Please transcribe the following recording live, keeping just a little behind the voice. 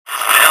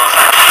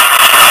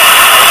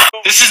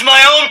This is my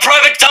own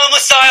private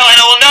domicile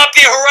and I will not be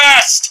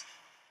harassed.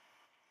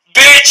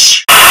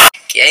 Bitch!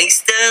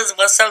 Gangsters,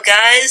 what's up,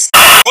 guys?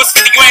 What's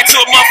 50 grand to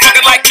a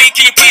motherfucker like me?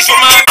 Can you please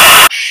remind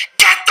me?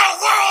 Get the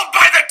world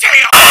by the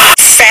tail!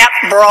 Fat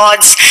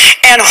broads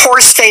and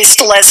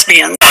horse-faced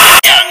lesbians. Make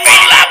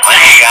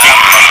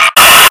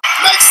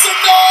some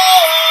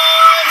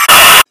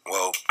noise!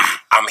 Well,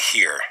 I'm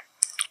here.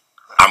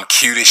 I'm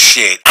cute as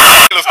shit.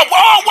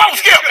 Whoa,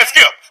 skip!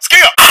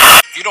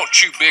 If you don't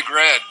chew Big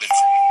Red, then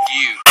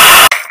you.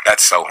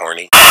 That's so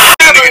horny.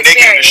 Nigga naked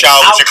in the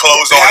shower with your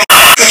clothes on.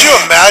 Could you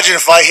imagine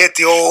if I hit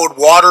the old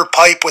water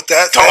pipe with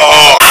that thing?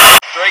 Oh.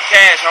 Straight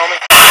cash, homie.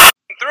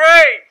 3,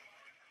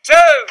 2,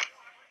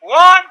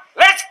 1,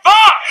 let's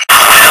fuck!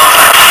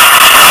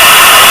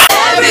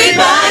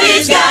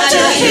 Everybody's got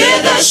to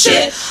hear the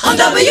shit on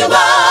W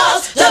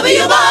Balls,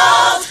 W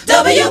Balls,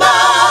 W Balls.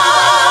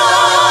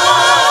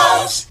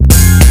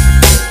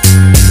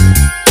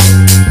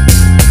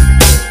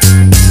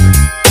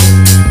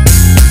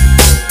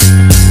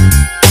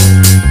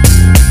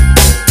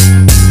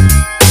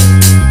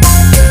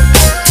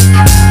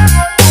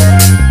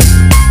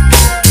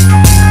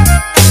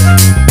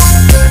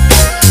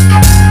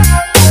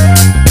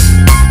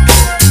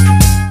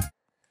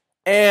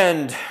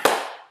 And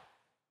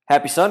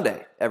happy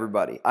Sunday,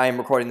 everybody. I am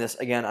recording this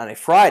again on a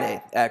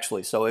Friday,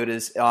 actually. So it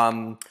is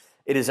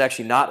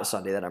actually not a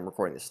Sunday that I'm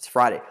recording this. It's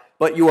Friday.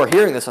 But you are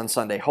hearing this on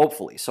Sunday,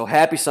 hopefully. So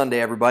happy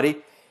Sunday, everybody.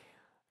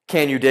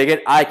 Can you dig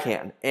it? I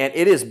can. And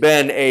it has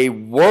been a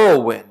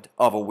whirlwind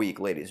of a week,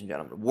 ladies and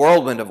gentlemen.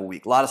 Whirlwind of a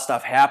week. A lot of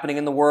stuff happening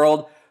in the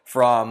world,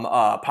 from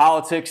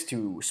politics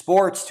to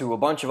sports to a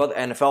bunch of other.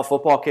 NFL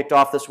football kicked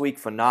off this week.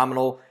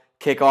 Phenomenal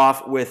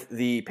kickoff with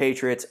the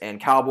Patriots and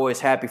Cowboys.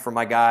 Happy for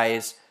my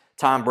guys,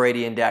 Tom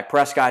Brady and Dak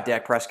Prescott.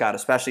 Dak Prescott,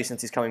 especially since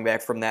he's coming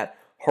back from that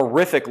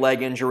horrific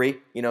leg injury,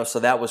 so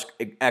that was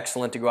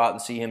excellent to go out and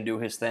see him do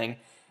his thing.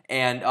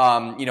 And,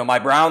 my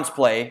Browns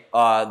play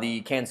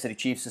the Kansas City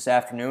Chiefs this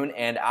afternoon,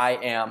 and I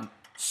am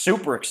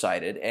super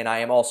excited, and I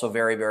am also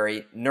very,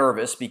 very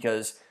nervous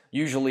because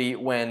usually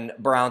when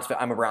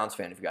I'm a Browns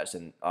fan, if you guys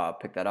didn't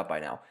pick that up by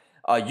now.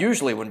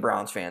 Usually when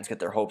Browns fans get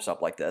their hopes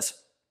up like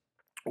this,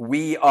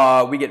 we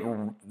get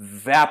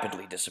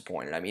vapidly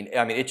disappointed. I mean,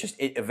 it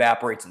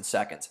evaporates in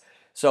seconds.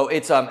 So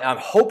it's I'm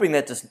hoping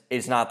that this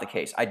is not the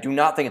case. I do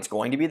not think it's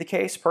going to be the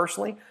case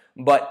personally,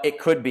 but it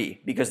could be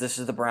because this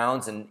is the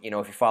Browns, and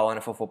if you follow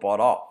NFL football at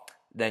all,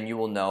 then you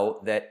will know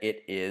that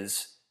it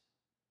is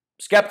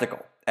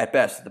skeptical at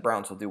best that the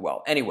Browns will do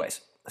well.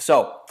 Anyways,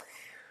 so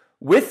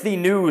with the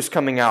news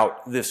coming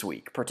out this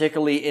week,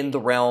 particularly in the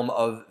realm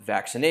of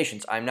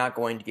vaccinations, I'm not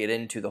going to get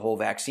into the whole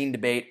vaccine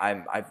debate.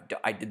 I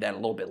did that a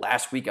little bit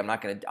last week. I'm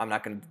not going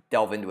to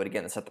delve into it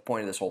again. That's not the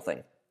point of this whole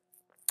thing.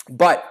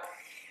 But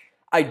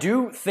I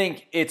do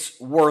think it's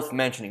worth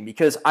mentioning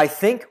because I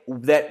think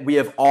that we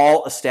have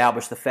all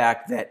established the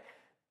fact that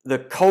the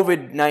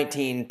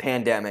COVID-19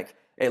 pandemic,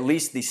 at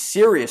least the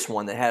serious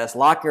one that had us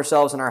locking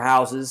ourselves in our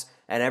houses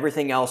and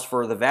everything else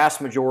for the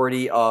vast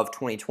majority of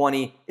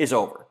 2020, is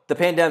over. The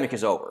pandemic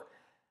is over.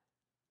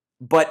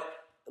 But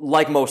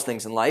like most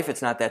things in life,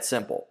 it's not that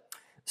simple.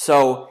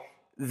 So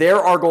there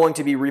are going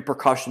to be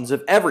repercussions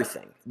of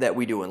everything that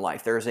we do in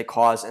life. There is a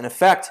cause and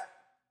effect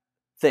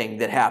thing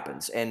that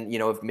happens. And,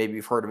 if maybe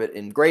you've heard of it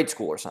in grade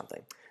school or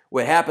something.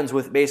 What happens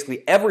with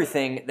basically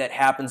everything that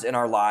happens in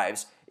our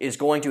lives is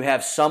going to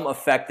have some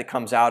effect that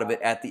comes out of it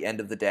at the end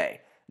of the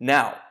day.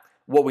 Now,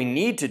 what we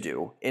need to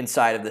do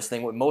inside of this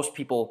thing, what most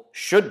people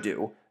should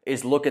do,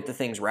 is look at the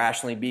things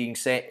rationally,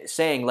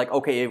 saying like,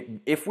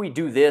 okay, if we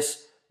do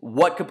this,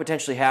 what could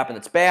potentially happen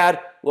that's bad?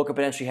 What could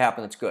potentially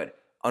happen that's good?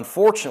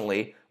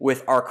 Unfortunately,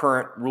 with our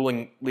current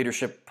ruling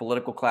leadership,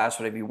 political class,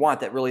 whatever you want,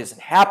 that really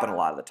doesn't happen a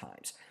lot of the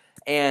times.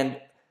 And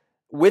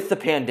with the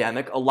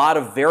pandemic, a lot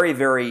of very,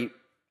 very,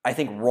 I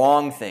think,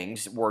 wrong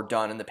things were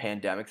done in the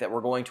pandemic that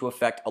were going to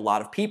affect a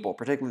lot of people,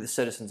 particularly the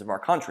citizens of our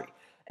country.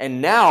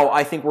 And now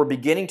I think we're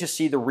beginning to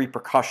see the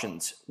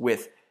repercussions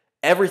with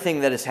everything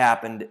that has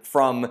happened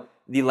from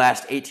the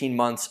last 18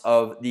 months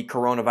of the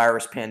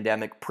coronavirus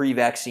pandemic,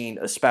 pre-vaccine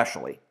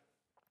especially.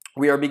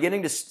 We are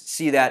beginning to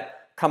see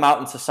that come out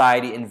in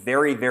society in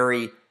very,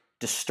 very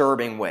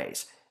disturbing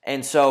ways.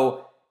 And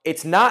so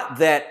it's not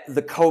that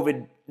the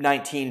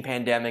COVID-19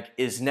 pandemic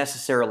is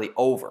necessarily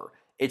over.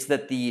 It's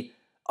that the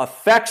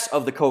effects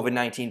of the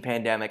COVID-19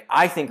 pandemic,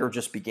 I think, are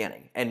just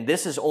beginning. And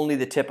this is only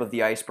the tip of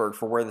the iceberg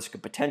for where this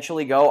could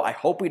potentially go. I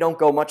hope we don't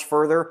go much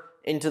further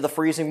into the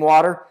freezing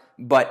water,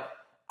 but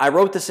I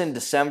wrote this in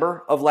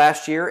December of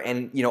last year,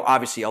 and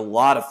obviously a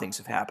lot of things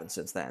have happened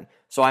since then.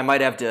 So I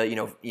might have to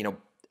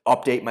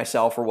update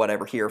myself or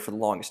whatever here for the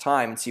longest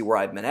time and see where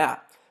I've been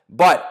at.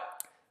 But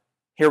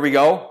here we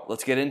go.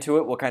 Let's get into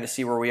it. We'll kind of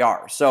see where we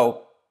are.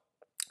 So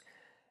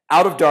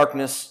out of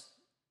darkness,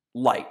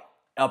 light,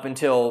 up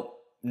until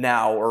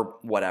now or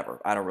whatever.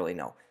 I don't really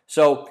know.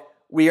 So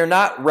we are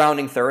not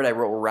rounding third. I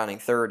wrote we're rounding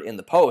third in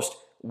the post.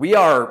 We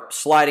are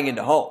sliding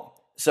into home.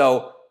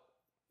 So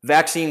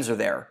vaccines are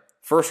there.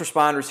 First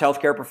responders,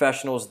 healthcare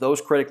professionals,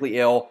 those critically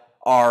ill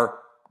are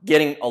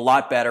getting a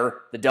lot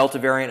better. The Delta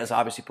variant is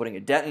obviously putting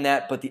a dent in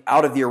that, but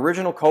out of the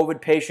original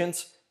COVID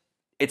patients,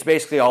 it's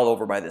basically all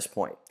over by this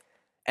point.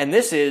 And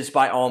this is,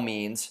 by all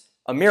means,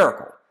 a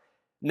miracle.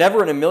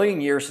 Never in a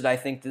million years did I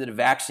think that a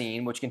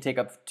vaccine, which can take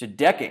up to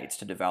decades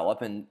to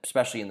develop, and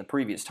especially in the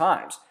previous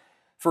times,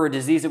 for a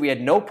disease that we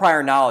had no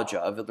prior knowledge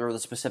of, or the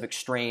specific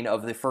strain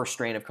of the first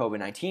strain of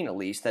COVID-19 at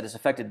least, that has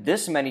affected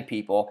this many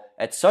people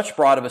at such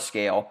broad of a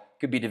scale,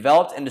 could be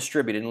developed and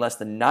distributed in less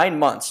than 9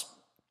 months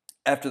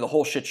after the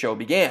whole shit show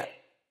began.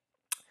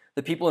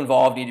 The people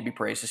involved need to be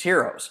praised as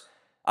heroes.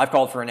 I've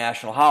called for a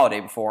national holiday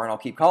before, and I'll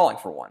keep calling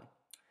for one.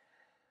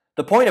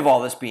 The point of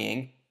all this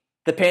being,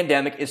 the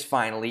pandemic is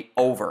finally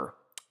over.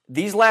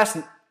 These last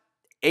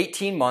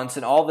 18 months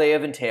and all they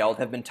have entailed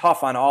have been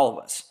tough on all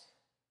of us.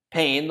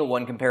 Pain, the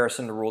one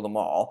comparison to rule them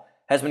all,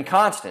 has been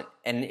constant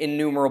and an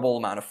innumerable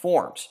amount of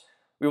forms.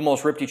 We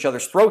almost ripped each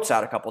other's throats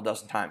out a couple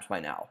dozen times by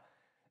now.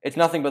 It's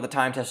nothing but the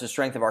time-tested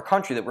strength of our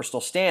country that we're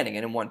still standing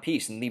and in one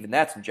piece, and even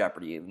that's in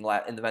jeopardy in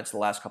the events of the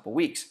last couple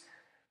weeks.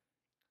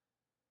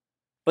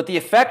 But the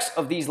effects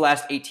of these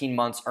last 18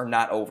 months are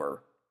not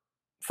over.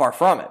 Far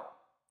from it.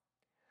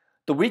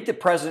 The week that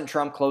President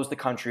Trump closed the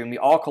country and we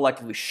all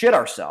collectively shit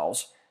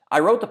ourselves, I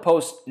wrote the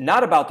post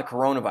not about the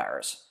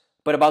coronavirus,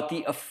 but about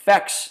the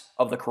effects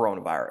of the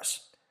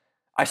coronavirus.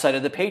 I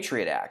cited the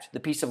Patriot Act, the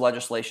piece of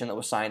legislation that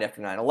was signed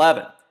after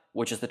 9/11,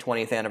 which is the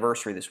 20th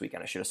anniversary this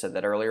weekend. I should have said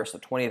that earlier, so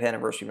the 20th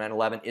anniversary of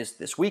 9/11 is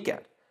this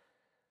weekend.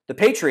 The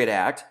Patriot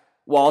Act,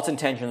 while its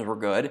intentions were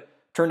good,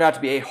 turned out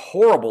to be a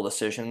horrible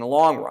decision in the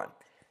long run.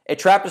 It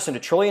trapped us into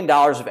 $1 trillion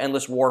of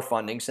endless war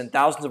funding, sent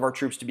thousands of our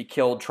troops to be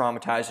killed,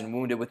 traumatized, and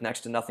wounded with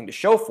next to nothing to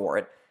show for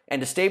it,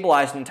 and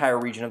destabilized an entire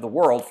region of the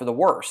world for the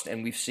worst.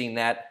 And we've seen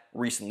that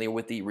recently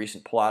with the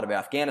recent pullout of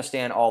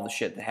Afghanistan, all the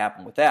shit that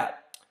happened with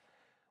that.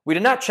 We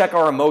did not check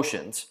our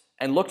emotions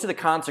and look to the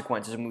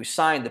consequences when we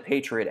signed the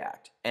Patriot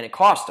Act, and it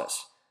cost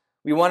us.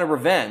 We wanted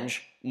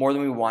revenge more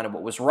than we wanted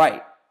what was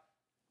right.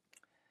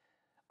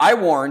 I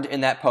warned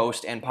in that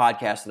post and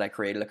podcast that I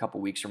created a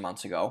couple weeks or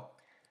months ago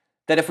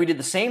that if we did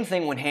the same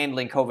thing when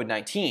handling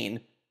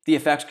COVID-19, the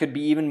effects could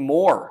be even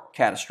more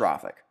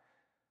catastrophic.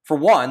 For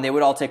one, they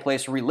would all take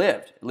place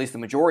relived, at least the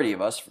majority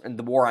of us, and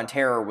the war on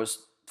terror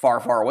was far,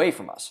 far away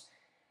from us.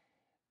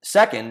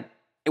 Second,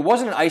 it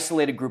wasn't an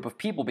isolated group of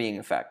people being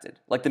affected,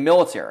 like the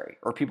military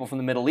or people from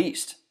the Middle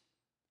East.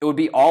 It would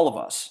be all of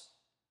us.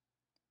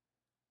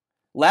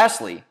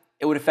 Lastly,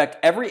 it would affect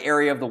every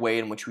area of the way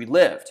in which we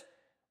lived.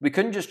 We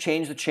couldn't just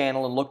change the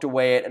channel and look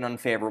away at an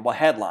unfavorable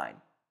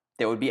headline.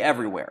 They would be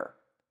everywhere.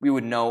 We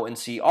would know and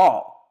see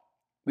all.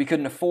 We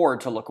couldn't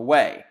afford to look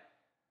away.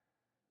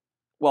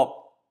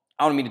 Well,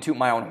 I don't mean to toot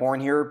my own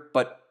horn here,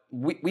 but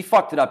we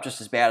fucked it up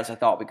just as bad as I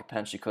thought we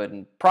potentially could,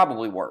 and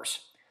probably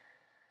worse.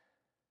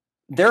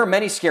 There are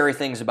many scary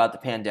things about the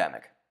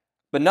pandemic,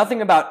 but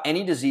nothing about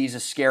any disease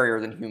is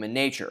scarier than human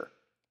nature.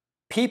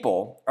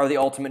 People are the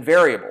ultimate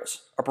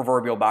variables, a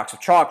proverbial box of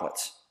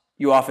chocolates.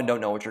 You often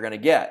don't know what you're going to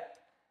get.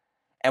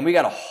 And we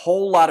got a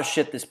whole lot of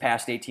shit this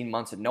past 18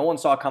 months that no one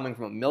saw coming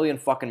from a million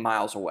fucking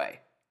miles away.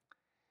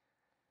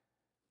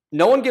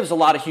 No one gives a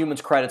lot of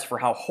humans credits for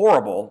how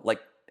horrible, like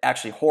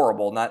actually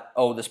horrible, not,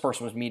 oh, this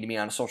person was mean to me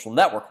on a social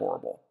network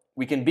horrible.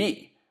 We can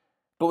be.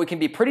 But we can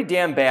be pretty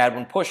damn bad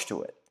when pushed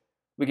to it.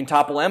 We can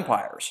topple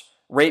empires,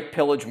 rape,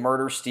 pillage,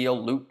 murder, steal,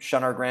 loot,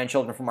 shun our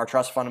grandchildren from our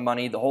trust fund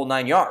money, the whole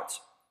 9 yards.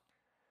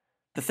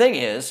 The thing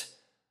is,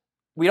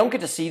 we don't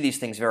get to see these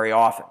things very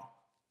often.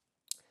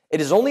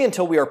 It is only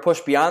until we are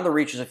pushed beyond the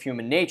reaches of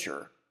human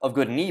nature, of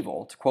good and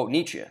evil, to quote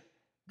Nietzsche,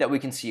 that we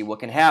can see what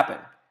can happen.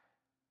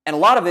 And a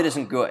lot of it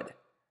isn't good.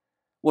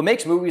 What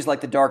makes movies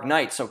like The Dark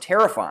Knight so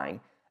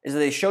terrifying is that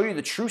they show you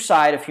the true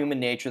side of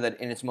human nature that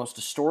in its most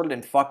distorted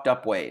and fucked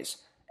up ways,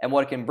 and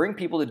what it can bring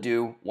people to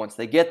do once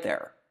they get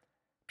there.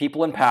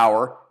 People in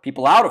power,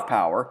 people out of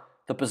power,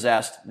 the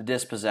possessed, the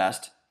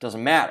dispossessed,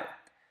 doesn't matter.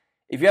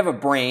 If you have a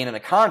brain and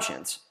a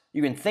conscience,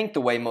 you can think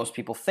the way most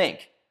people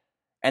think,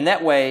 and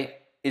that way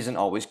isn't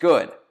always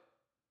good.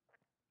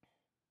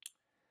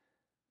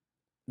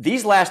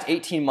 These last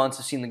 18 months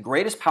have seen the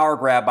greatest power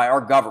grab by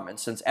our government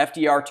since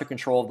FDR took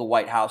control of the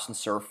White House and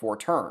served 4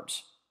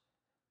 terms.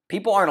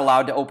 People aren't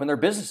allowed to open their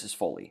businesses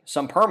fully,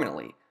 some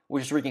permanently,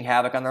 which is wreaking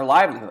havoc on their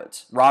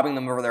livelihoods, robbing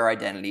them of their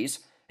identities,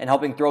 and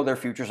helping throw their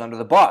futures under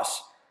the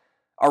bus.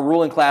 Our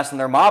ruling class and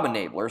their mob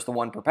enablers, the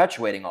one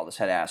perpetuating all this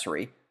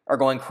headassery, are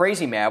going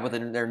crazy mad with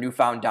their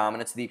newfound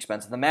dominance at the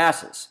expense of the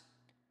masses.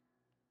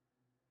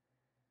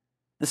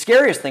 The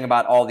scariest thing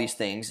about all these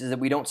things is that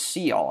we don't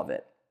see all of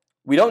it.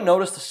 We don't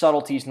notice the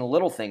subtleties and the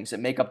little things that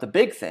make up the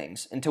big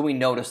things until we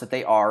notice that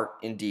they are,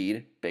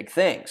 indeed, big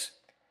things.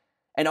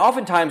 And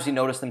oftentimes we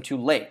notice them too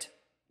late,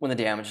 when the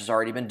damage has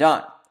already been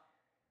done.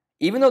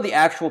 Even though the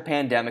actual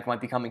pandemic might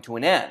be coming to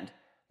an end,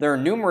 there are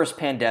numerous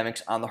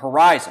pandemics on the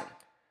horizon,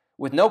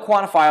 with no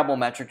quantifiable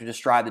metric to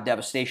describe the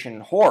devastation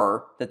and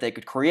horror that they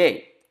could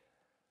create.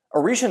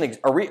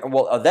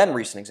 A then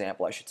recent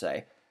example, I should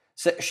say,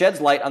 sheds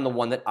light on the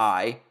one that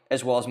I,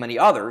 as well as many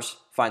others,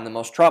 find the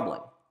most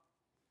troubling.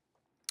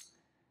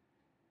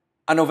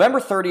 On November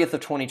 30th of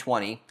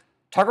 2020,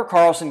 Tucker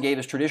Carlson gave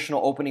his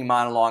traditional opening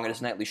monologue at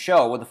his nightly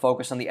show with a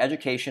focus on the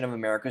education of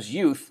America's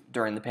youth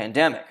during the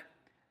pandemic.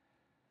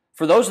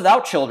 For those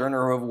without children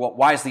or who have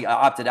wisely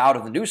opted out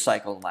of the news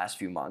cycle in the last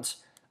few months,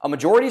 a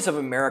majority of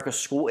America's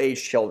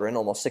school-aged children,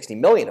 almost 60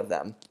 million of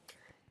them,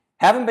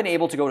 haven't been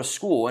able to go to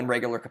school in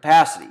regular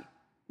capacity.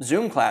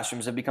 Zoom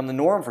classrooms have become the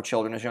norm for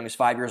children as young as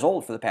 5 years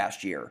old for the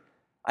past year.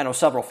 I know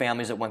several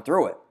families that went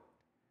through it.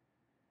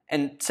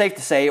 And safe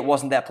to say, it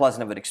wasn't that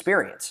pleasant of an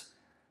experience.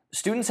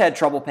 Students had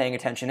trouble paying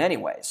attention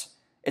anyways.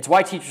 It's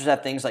why teachers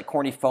have things like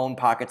corny phone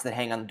pockets that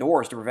hang on the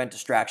doors to prevent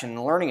distraction in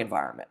the learning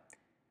environment.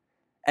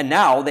 And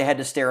now they had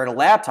to stare at a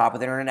laptop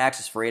with internet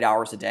access for 8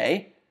 hours a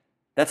day.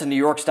 That's a New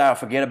York style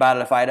forget about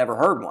it if I had ever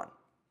heard one.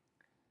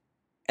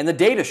 And the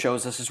data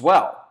shows this as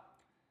well.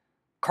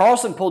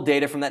 Carlson pulled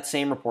data from that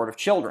same report of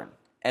children,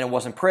 and it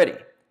wasn't pretty.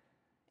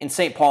 In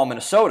St. Paul,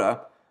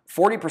 Minnesota,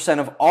 40%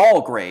 of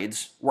all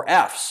grades were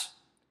Fs.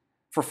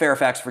 For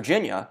Fairfax,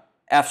 Virginia,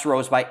 Fs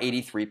rose by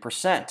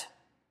 83%.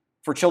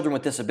 For children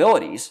with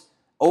disabilities,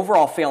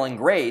 overall failing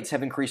grades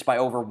have increased by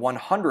over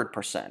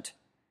 100%.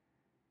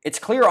 It's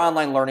clear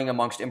online learning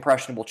amongst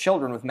impressionable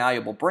children with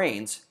malleable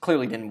brains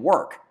clearly didn't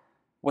work.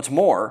 What's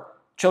more,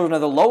 children are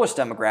the lowest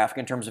demographic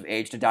in terms of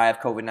age to die of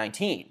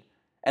COVID-19,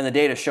 and the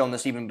data has shown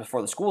this even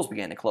before the schools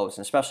began to close,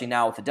 and especially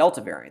now with the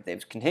Delta variant,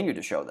 they've continued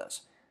to show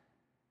this.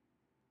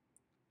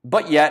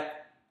 But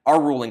yet, our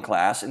ruling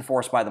class,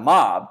 enforced by the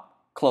mob,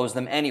 closed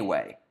them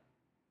anyway.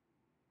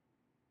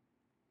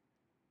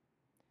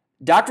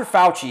 Dr.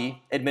 Fauci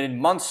admitted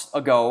months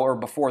ago, or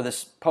before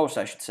this post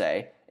I should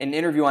say, in an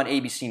interview on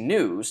ABC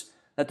News,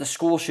 that the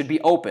schools should be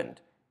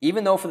opened,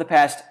 even though for the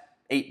past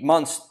 8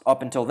 months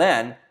up until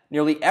then,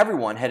 nearly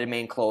everyone had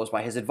remained closed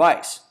by his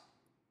advice.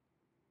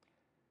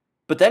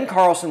 But then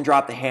Carlson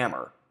dropped the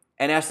hammer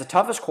and asked the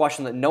toughest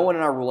question that no one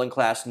in our ruling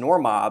class nor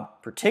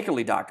mob,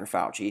 particularly Dr.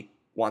 Fauci,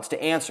 wants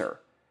to answer.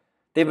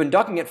 They've been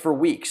ducking it for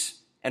weeks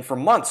and for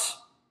months,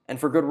 and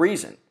for good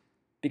reason,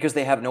 because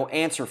they have no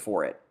answer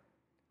for it.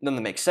 None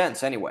that makes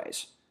sense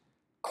anyways.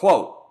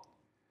 Quote,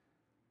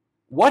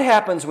 "What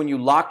happens when you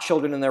lock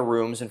children in their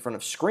rooms in front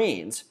of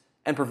screens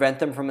and prevent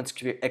them from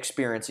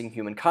experiencing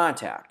human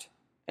contact?"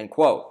 End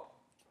quote.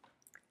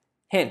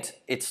 Hint,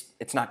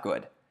 it's not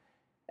good.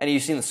 And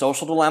you've seen The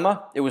Social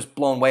Dilemma? It was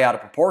blown way out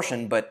of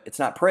proportion, but it's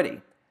not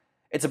pretty.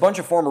 It's a bunch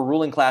of former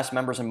ruling class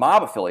members and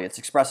mob affiliates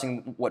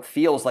expressing what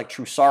feels like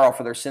true sorrow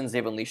for their sins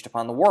they've unleashed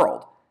upon the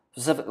world,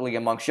 specifically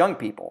amongst young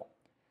people.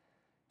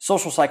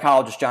 Social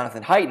psychologist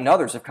Jonathan Haidt and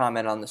others have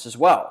commented on this as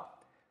well.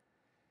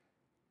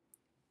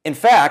 In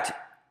fact,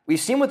 we've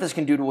seen what this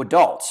can do to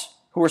adults,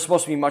 who are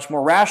supposed to be much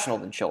more rational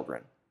than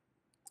children.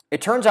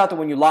 It turns out that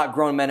when you lock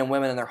grown men and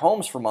women in their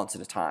homes for months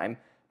at a time,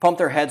 pump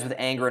their heads with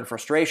anger and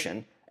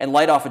frustration, and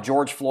light off a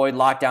George Floyd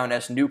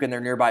lockdown-esque nuke in their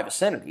nearby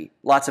vicinity,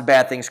 lots of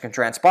bad things can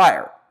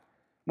transpire.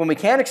 When we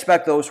can't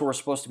expect those who are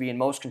supposed to be in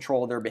most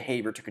control of their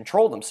behavior to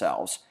control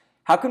themselves,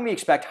 how can we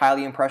expect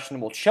highly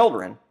impressionable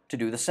children to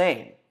do the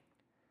same?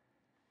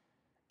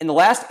 In the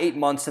last 8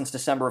 months since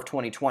December of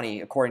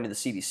 2020, according to the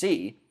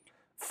CDC,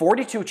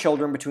 42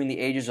 children between the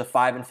ages of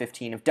 5 and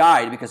 15 have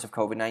died because of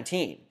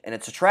COVID-19, and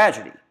it's a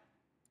tragedy.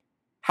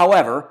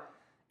 However,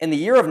 in the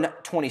year of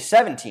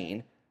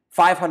 2017,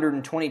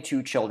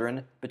 522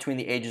 children between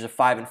the ages of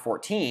 5 and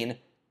 14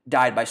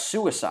 died by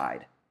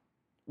suicide.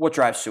 What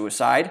drives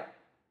suicide?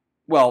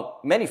 Well,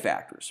 many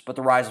factors, but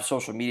the rise of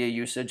social media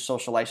usage,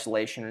 social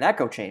isolation, and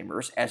echo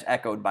chambers, as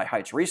echoed by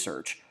Haidt's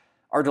research,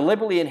 are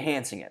deliberately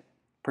enhancing it,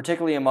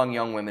 particularly among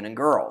young women and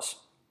girls.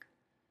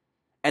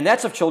 And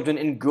that's of children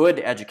in good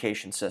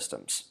education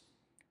systems.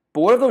 But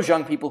what of those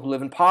young people who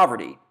live in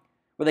poverty,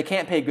 where they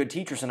can't pay good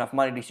teachers enough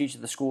money to teach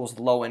at the schools with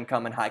low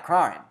income and high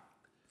crime?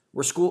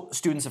 Where school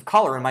students of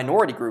color and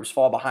minority groups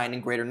fall behind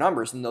in greater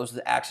numbers than those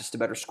with access to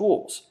better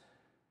schools?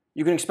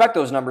 You can expect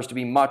those numbers to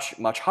be much,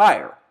 much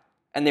higher,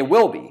 and they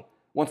will be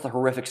once the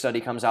horrific study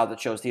comes out that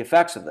shows the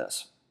effects of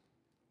this.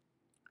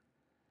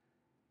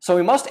 So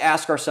we must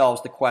ask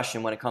ourselves the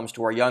question when it comes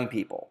to our young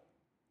people.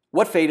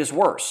 What fate is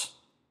worse?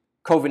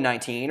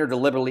 COVID-19 or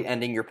deliberately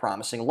ending your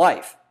promising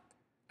life?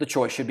 The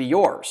choice should be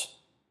yours.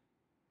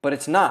 But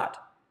it's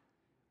not.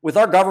 With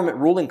our government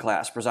ruling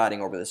class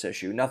presiding over this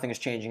issue, nothing is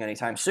changing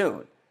anytime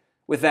soon.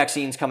 With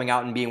vaccines coming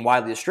out and being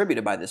widely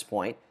distributed by this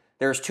point,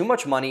 there's too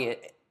much money,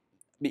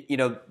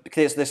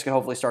 because this could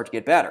hopefully start to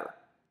get better.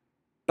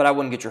 But I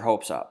wouldn't get your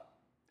hopes up.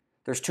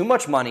 There's too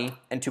much money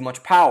and too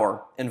much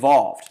power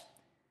involved.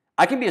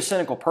 I can be a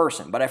cynical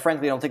person, but I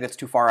frankly don't think that's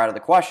too far out of the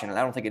question, and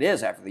I don't think it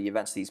is after the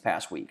events these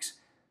past weeks.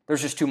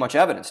 There's just too much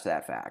evidence to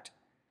that fact.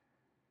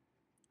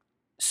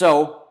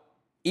 So,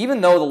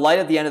 even though the light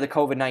at the end of the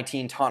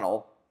COVID-19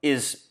 tunnel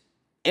is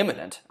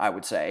imminent, I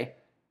would say,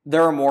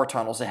 there are more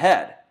tunnels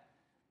ahead.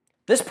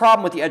 This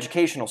problem with the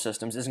educational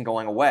systems isn't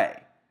going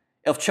away.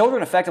 If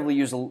children effectively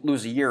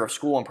lose a year of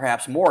school and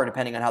perhaps more,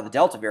 depending on how the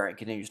Delta variant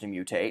continues to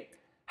mutate,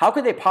 how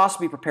could they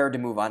possibly be prepared to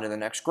move on to the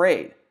next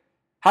grade?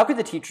 How could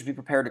the teachers be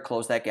prepared to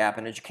close that gap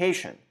in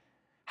education?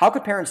 How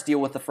could parents deal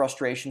with the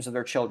frustrations of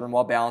their children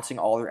while balancing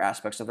all other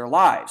aspects of their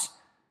lives?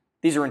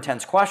 These are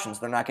intense questions.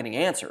 They're not getting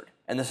answered,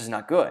 and this is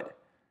not good.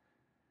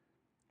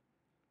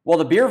 While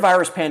the beer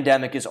virus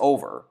pandemic is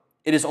over,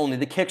 it is only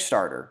the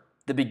Kickstarter,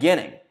 the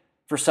beginning,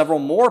 for several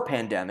more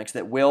pandemics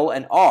that will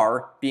and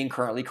are being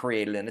currently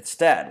created in its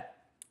stead.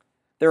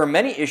 There are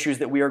many issues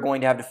that we are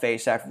going to have to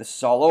face after this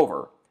is all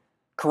over.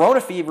 Corona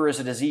fever is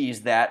a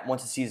disease that,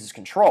 once it seizes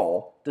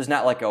control, does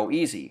not let go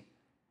easy.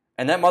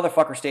 And that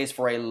motherfucker stays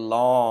for a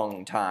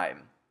long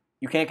time.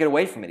 You can't get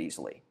away from it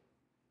easily.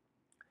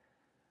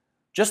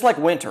 Just like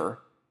winter,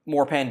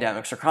 more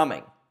pandemics are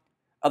coming.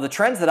 Of the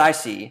trends that I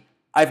see,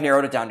 I've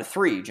narrowed it down to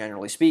 3,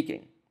 generally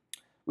speaking.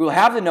 We will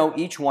have to know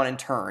each one in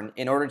turn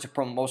in order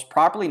to most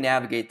properly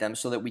navigate them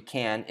so that we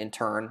can, in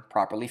turn,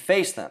 properly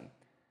face them.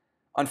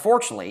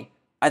 Unfortunately,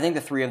 I think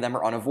the 3 of them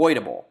are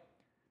unavoidable.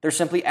 They're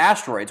simply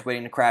asteroids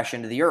waiting to crash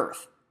into the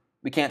Earth.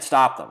 We can't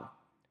stop them.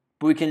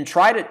 But we can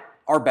try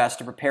our best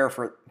to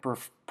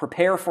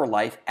prepare for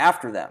life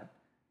after them.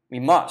 We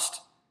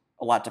must.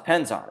 A lot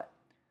depends on it.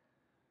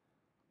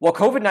 While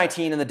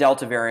COVID-19 and the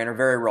Delta variant are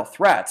very real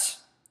threats,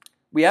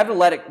 we have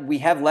let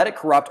it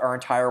corrupt our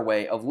entire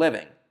way of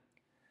living.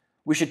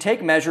 We should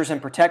take measures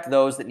and protect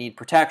those that need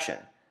protection.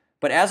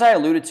 But as I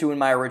alluded to in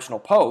my original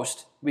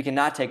post, we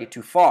cannot take it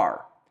too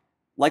far.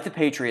 Like the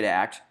Patriot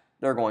Act,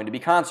 there are going to be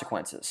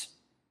consequences.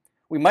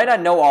 We might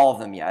not know all of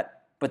them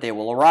yet, but they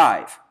will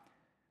arrive.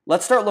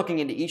 Let's start looking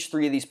into each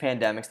 3 of these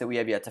pandemics that we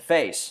have yet to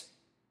face,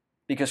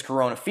 because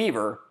Corona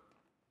fever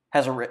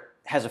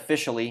has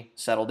officially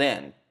settled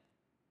in.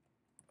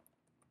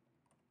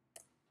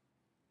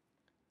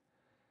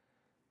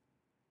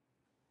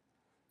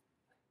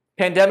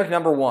 Pandemic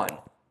number 1,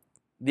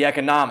 the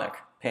economic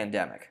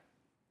pandemic.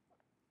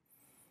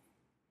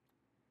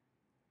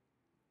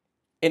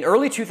 In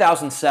early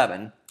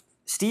 2007,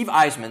 Steve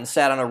Eisman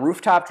sat on a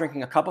rooftop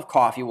drinking a cup of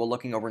coffee while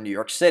looking over New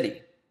York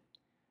City.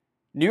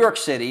 New York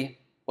City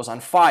was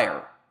on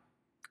fire.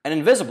 An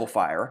invisible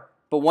fire,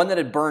 but one that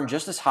had burned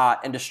just as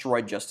hot and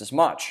destroyed just as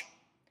much.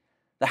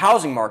 The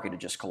housing market had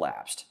just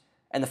collapsed,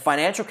 and the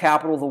financial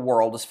capital of the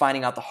world was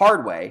finding out the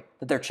hard way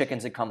that their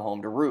chickens had come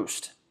home to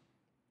roost.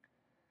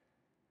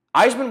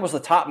 Eisman was the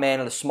top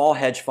man of a small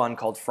hedge fund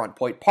called Front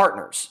Point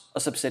Partners, a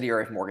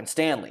subsidiary of Morgan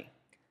Stanley.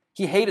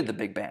 He hated the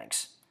big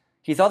banks.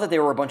 He thought that they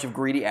were a bunch of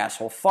greedy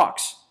asshole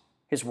fucks.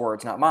 His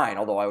words, not mine,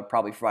 although I would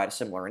probably provide a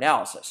similar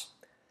analysis.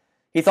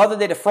 He thought that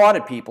they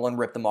defrauded people and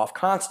ripped them off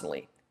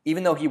constantly,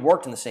 even though he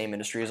worked in the same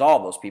industry as all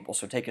of those people,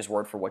 so take his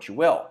word for what you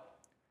will.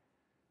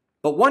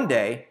 But one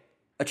day,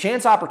 a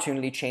chance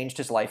opportunity changed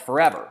his life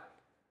forever.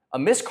 A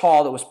missed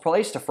call that was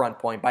placed to Front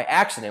Point by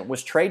accident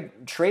was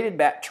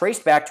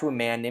traced back to a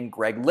man named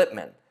Greg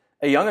Lippmann,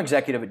 a young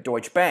executive at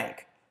Deutsche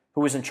Bank,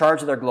 who was in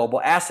charge of their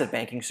global asset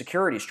banking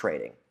securities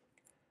trading.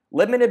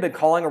 Lippmann had been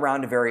calling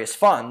around to various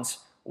funds,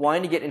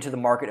 wanting to get into the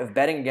market of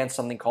betting against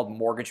something called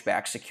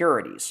mortgage-backed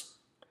securities.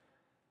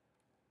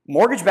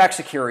 Mortgage-backed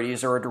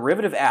securities are a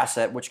derivative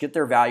asset which get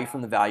their value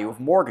from the value of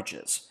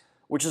mortgages,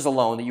 which is a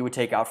loan that you would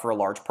take out for a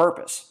large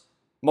purpose.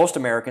 Most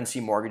Americans see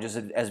mortgages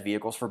as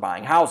vehicles for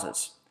buying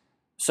houses.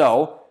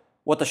 So,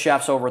 what the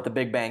chefs over at the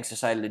big banks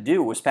decided to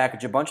do was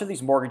package a bunch of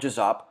these mortgages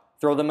up,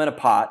 throw them in a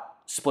pot,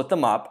 split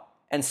them up,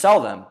 and sell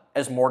them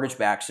as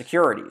mortgage-backed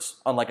securities,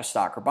 unlike a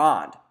stock or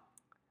bond.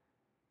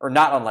 Or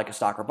not unlike a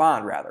stock or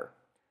bond, rather.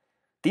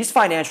 These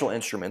financial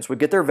instruments would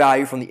get their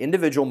value from the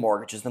individual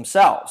mortgages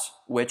themselves,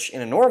 which,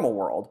 in a normal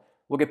world,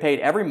 will get paid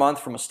every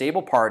month from a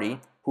stable party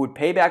who would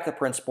pay back the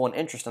principal and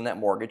interest on that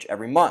mortgage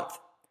every month.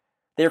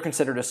 They are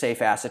considered a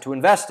safe asset to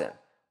invest in,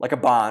 like a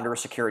bond or a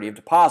security of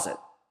deposit.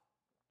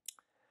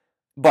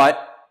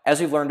 But, as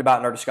we've learned about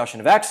in our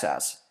discussion of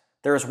excess,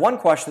 there is one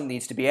question that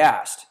needs to be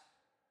asked.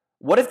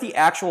 What if the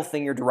actual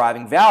thing you're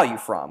deriving value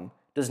from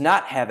does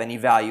not have any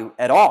value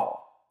at all?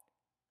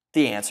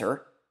 The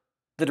answer,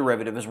 the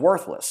derivative is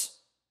worthless.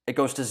 It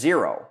goes to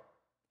zero.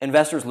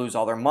 Investors lose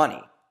all their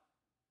money.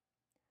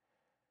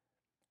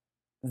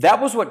 That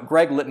was what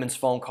Greg Lippmann's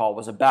phone call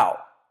was about.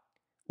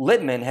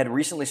 Lippmann had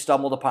recently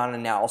stumbled upon an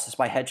analysis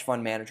by hedge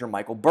fund manager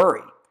Michael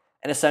Burry,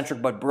 an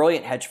eccentric but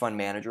brilliant hedge fund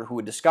manager who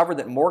had discovered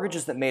that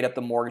mortgages that made up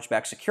the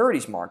mortgage-backed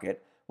securities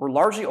market were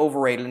largely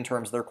overrated in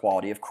terms of their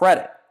quality of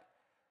credit.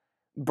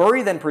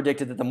 Burry then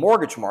predicted that the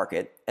mortgage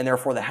market, and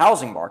therefore the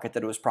housing market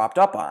that it was propped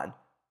up on,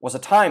 was a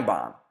time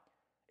bomb.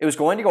 It was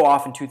going to go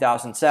off in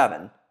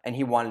 2007, and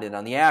he wanted in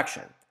on the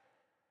action.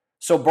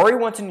 So Burry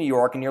went to New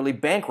York and nearly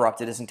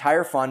bankrupted his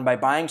entire fund by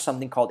buying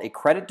something called a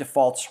credit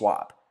default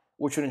swap,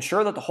 which would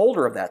ensure that the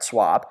holder of that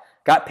swap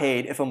got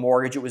paid if a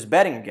mortgage it was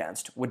betting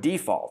against would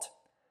default.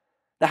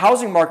 The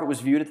housing market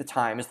was viewed at the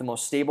time as the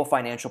most stable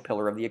financial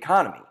pillar of the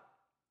economy.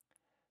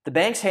 The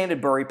banks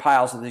handed Burry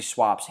piles of these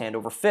swaps hand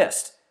over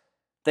fist.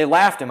 They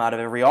laughed him out of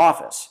every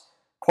office,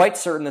 quite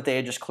certain that they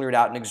had just cleared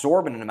out an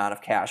exorbitant amount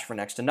of cash for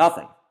next to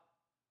nothing.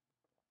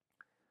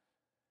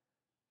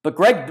 But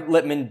Greg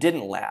Lippmann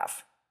didn't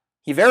laugh.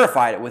 He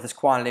verified it with his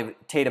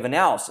quantitative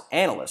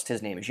analyst,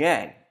 his name is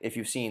Yang, if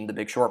you've seen The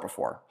Big Short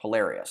before,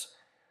 hilarious,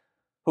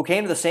 who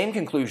came to the same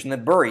conclusion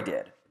that Burry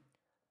did.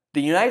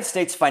 The United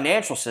States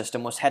financial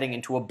system was heading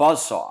into a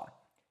buzzsaw.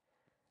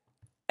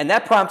 And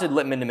that prompted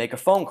Lippmann to make a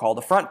phone call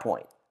to Front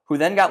Point, who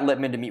then got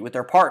Lippmann to meet with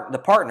the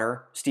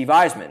partner, Steve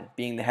Eisman,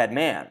 being the head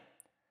man.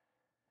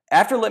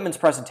 After Lippman's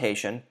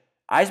presentation,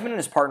 Eisman and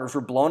his partners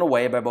were blown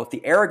away by both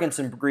the arrogance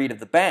and greed of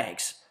the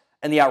banks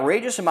and the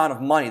outrageous amount of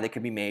money that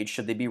could be made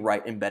should they be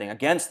right in betting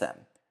against them.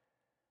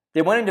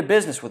 They went into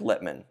business with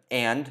Lippman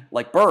and,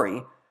 like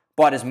Burry,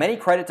 bought as many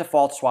credit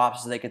default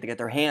swaps as they could get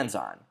their hands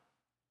on.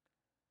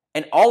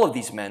 And all of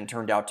these men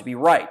turned out to be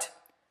right.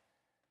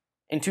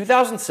 In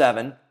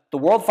 2007, the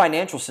world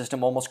financial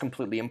system almost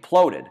completely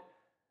imploded.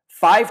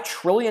 $5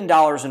 trillion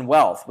in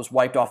wealth was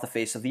wiped off the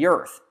face of the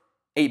earth.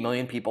 8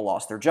 million people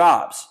lost their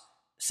jobs.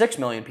 6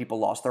 million people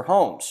lost their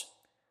homes.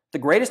 The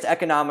greatest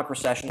economic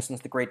recession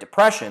since the Great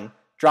Depression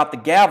dropped the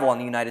gavel on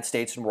the United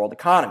States and world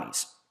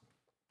economies.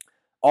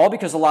 All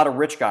because a lot of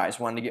rich guys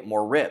wanted to get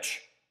more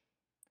rich.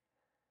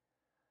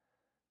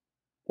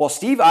 While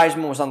Steve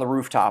Eisman was on the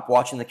rooftop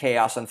watching the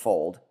chaos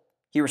unfold,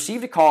 he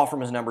received a call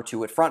from his number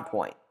 2 at Front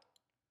Point.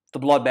 The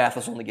bloodbath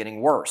was only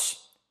getting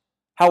worse.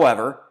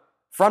 However,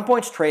 Front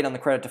Point's trade on the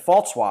credit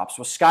default swaps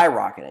was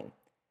skyrocketing.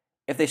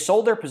 If they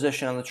sold their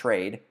position on the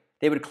trade,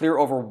 they would clear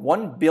over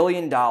 $1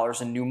 billion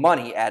in new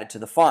money added to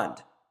the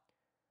fund.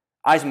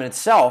 Eisman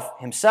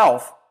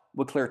himself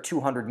would clear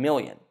 $200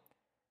 million.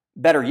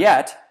 Better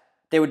yet,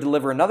 they would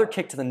deliver another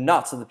kick to the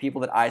nuts of the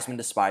people that Eisman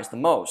despised the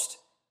most.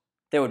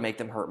 They would make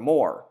them hurt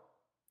more.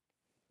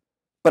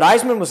 But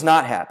Eisman was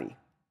not happy.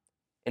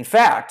 In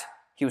fact,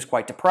 he was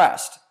quite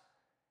depressed.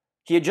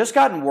 He had just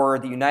gotten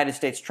word the United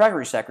States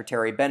Treasury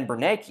Secretary Ben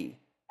Bernanke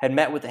had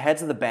met with the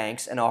heads of the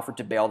banks and offered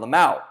to bail them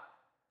out.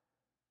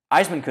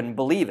 Eisman couldn't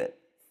believe it.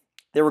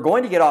 They were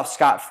going to get off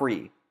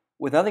scot-free,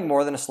 with nothing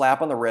more than a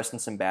slap on the wrist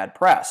and some bad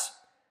press.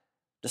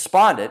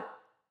 Despondent,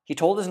 he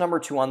told his number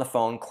 2 on the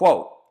phone,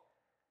 quote,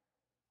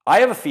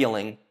 "I have a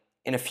feeling,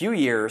 in a few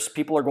years,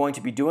 people are going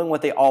to be doing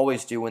what they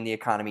always do when the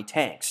economy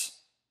tanks.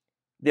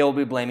 They will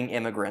be blaming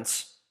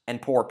immigrants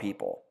and poor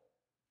people."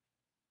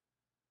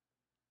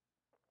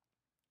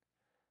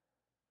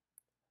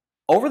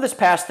 Over this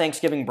past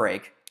Thanksgiving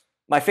break,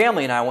 my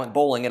family and I went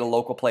bowling at a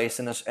local place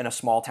in a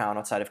small town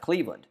outside of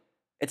Cleveland.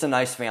 It's a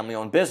nice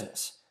family-owned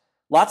business.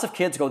 Lots of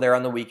kids go there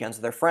on the weekends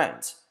with their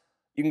friends.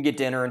 You can get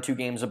dinner and 2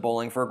 games of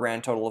bowling for a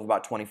grand total of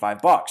about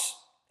 $25,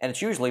 and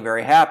it's usually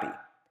very happy.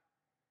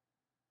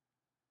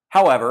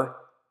 However,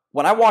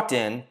 when I walked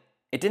in,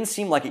 it didn't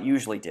seem like it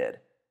usually did.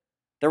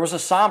 There was a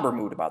somber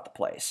mood about the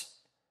place.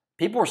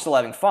 People were still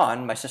having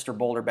fun. My sister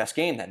bowled her best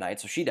game that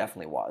night, so she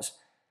definitely was.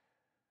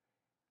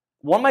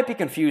 One might be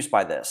confused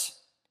by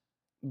this,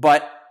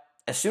 but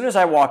as soon as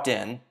I walked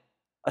in,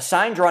 a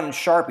sign drawn in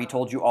Sharpie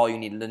told you all you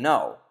needed to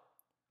know.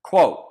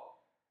 Quote,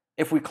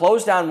 "If we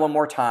close down one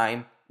more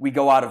time, we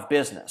go out of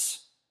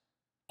business.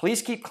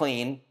 Please keep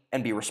clean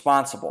and be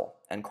responsible."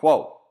 End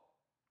quote.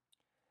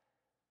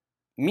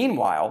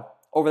 Meanwhile,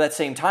 over that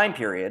same time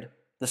period,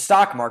 the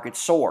stock market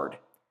soared.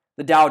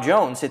 The Dow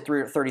Jones hit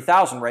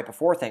 30,000 right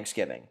before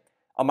Thanksgiving,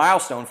 a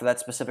milestone for that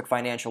specific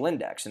financial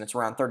index, and it's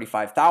around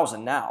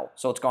 35,000 now,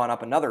 so it's gone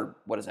up another,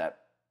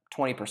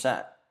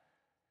 20%.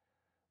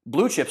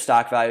 Blue chip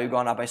stock value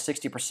gone up by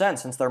 60%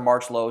 since their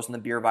March lows and the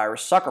beer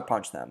virus sucker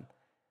punched them.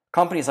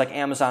 Companies like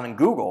Amazon and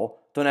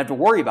Google don't have to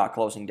worry about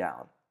closing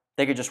down.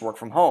 They could just work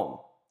from home.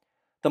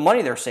 The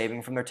money they're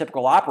saving from their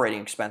typical operating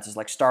expenses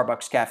like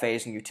Starbucks,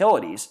 cafes, and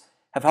utilities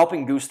have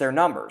helping goose their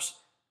numbers.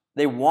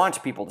 They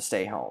want people to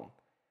stay home.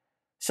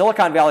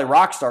 Silicon Valley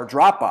rockstar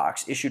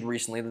Dropbox issued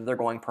recently that they're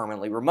going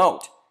permanently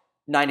remote.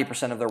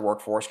 90% of their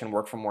workforce can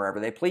work from wherever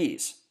they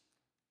please.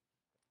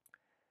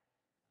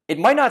 It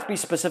might not be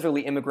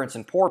specifically immigrants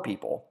and poor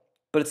people,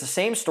 but it's the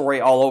same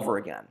story all over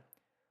again.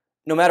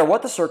 No matter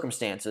what the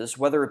circumstances,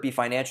 whether it be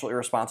financial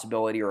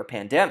irresponsibility or a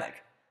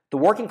pandemic, the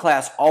working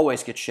class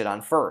always gets shit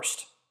on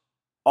first.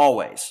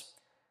 Always.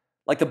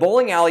 Like the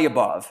bowling alley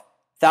above,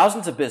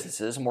 thousands of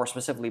businesses, more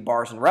specifically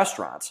bars and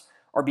restaurants,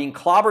 are being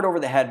clobbered over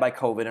the head by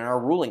COVID and our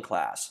ruling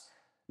class.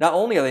 Not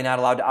only are they not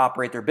allowed to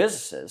operate their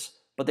businesses,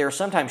 but they are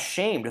sometimes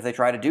shamed if they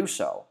try to do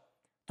so.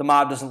 The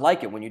mob doesn't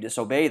like it when you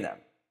disobey them.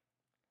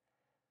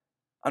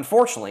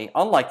 Unfortunately,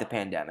 unlike the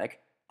pandemic,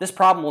 this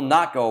problem will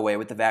not go away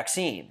with the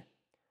vaccine.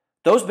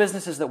 Those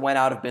businesses that went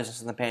out of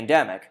business in the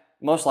pandemic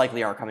most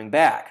likely aren't coming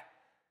back.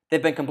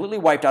 They've been completely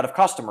wiped out of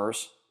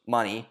customers,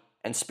 money,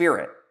 and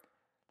spirit.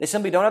 They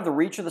simply don't have the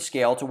reach or the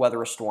scale to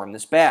weather a storm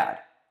this bad.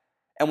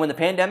 And when the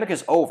pandemic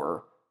is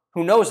over,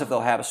 who knows if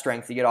they'll have a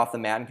strength to get off the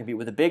mat and compete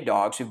with the big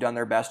dogs who've done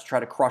their best to try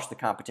to crush the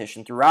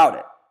competition throughout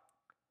it.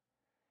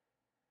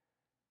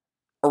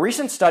 A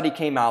recent study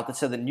came out that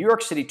said that New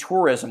York City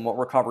tourism won't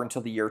recover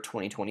until the year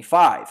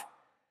 2025.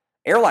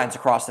 Airlines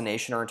across the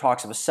nation are in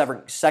talks of a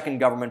second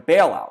government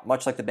bailout,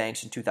 much like the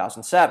banks in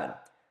 2007.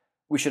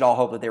 We should all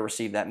hope that they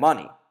receive that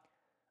money.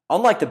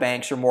 Unlike the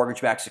banks or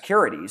mortgage-backed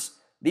securities,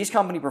 these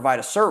companies provide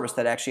a service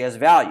that actually has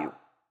value,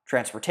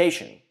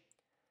 transportation.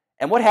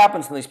 And what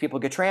happens when these people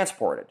get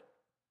transported?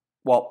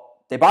 Well,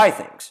 they buy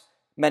things,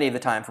 many of the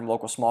time from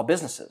local small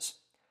businesses.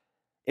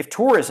 If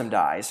tourism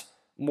dies,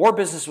 more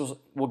businesses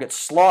will get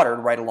slaughtered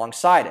right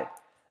alongside it,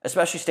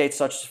 especially states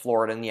such as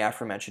Florida and the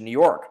aforementioned New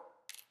York.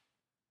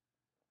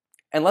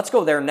 And let's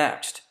go there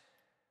next.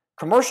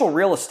 Commercial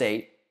real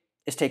estate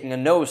is taking a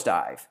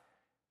nosedive.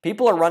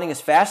 People are running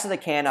as fast as they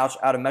can out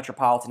of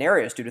metropolitan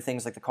areas due to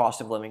things like the cost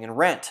of living and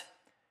rent.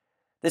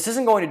 This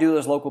isn't going to do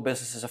those local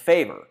businesses a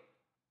favor.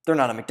 They're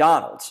not a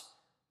McDonald's.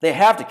 They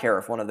have to care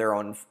if one of their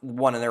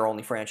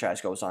only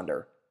franchise goes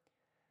under.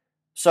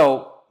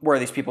 So, where are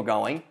these people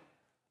going?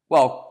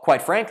 Well,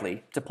 quite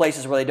frankly, to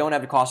places where they don't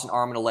have to cost an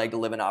arm and a leg to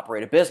live and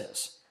operate a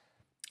business.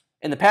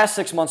 In the past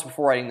 6 months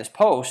before writing this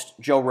post,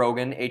 Joe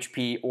Rogan,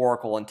 HP,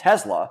 Oracle, and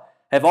Tesla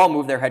have all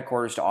moved their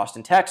headquarters to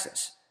Austin,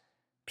 Texas.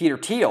 Peter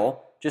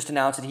Thiel just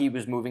announced that he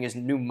was moving his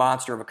new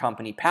monster of a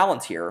company,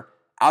 Palantir,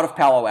 out of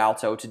Palo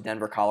Alto to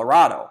Denver,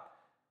 Colorado.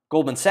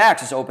 Goldman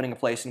Sachs is opening a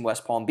place in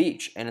West Palm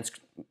Beach, and it's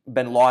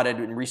been lauded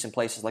in recent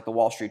places like the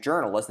Wall Street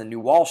Journal as the new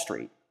Wall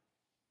Street.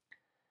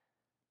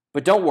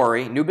 But don't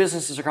worry, new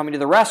businesses are coming to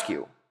the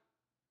rescue.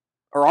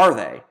 Or are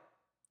they?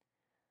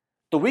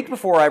 The week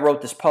before I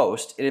wrote this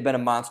post, it had been a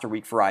monster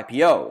week for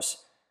IPOs,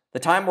 the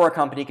time where a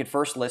company could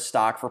first list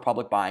stock for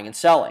public buying and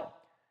selling.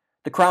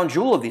 The crown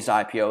jewel of these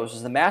IPOs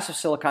is the massive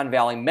Silicon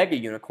Valley mega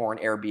unicorn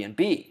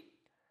Airbnb.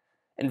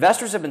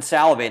 Investors have been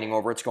salivating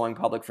over its going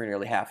public for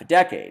nearly half a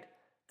decade.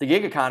 The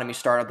gig economy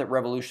startup that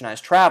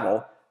revolutionized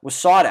travel was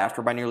sought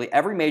after by nearly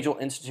every major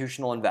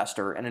institutional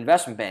investor and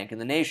investment bank in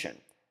the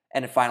nation,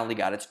 and it finally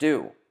got its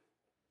due.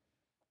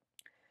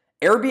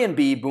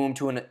 Airbnb boomed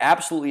to an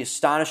absolutely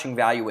astonishing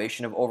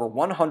valuation of over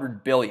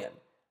 $100 billion,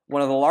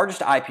 one of the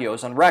largest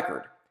IPOs on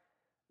record.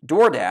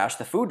 DoorDash,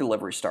 the food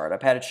delivery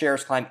startup, had its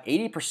shares climb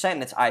 80%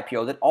 in its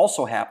IPO that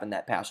also happened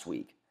that past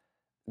week.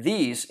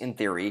 These, in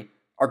theory,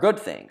 are good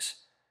things.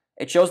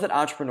 It shows that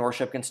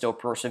entrepreneurship can still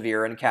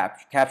persevere and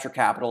capture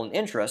capital and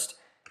interest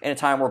in a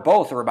time where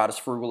both are about as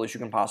frugal as you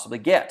can possibly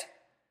get.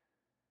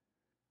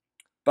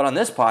 But on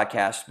this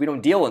podcast, we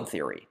don't deal in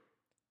theory.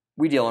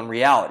 We deal in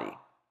reality.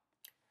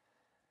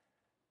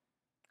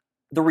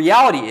 The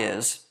reality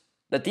is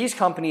that these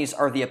companies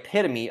are the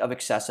epitome of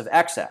excessive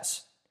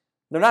excess.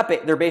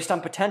 They're based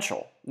on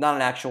potential, not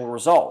on actual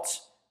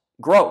results.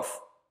 Growth,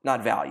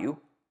 not value.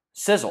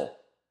 Sizzle,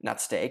 not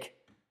steak.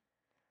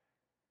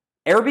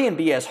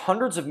 Airbnb has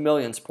hundreds of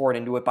millions poured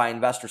into it by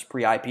investors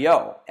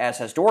pre-IPO, as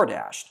has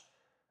DoorDash.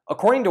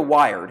 According to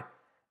Wired,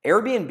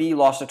 Airbnb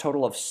lost a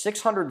total of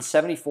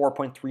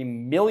 $674.3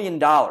 million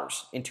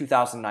in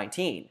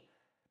 2019.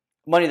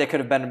 Money that could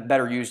have been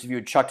better used if you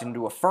had chucked it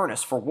into a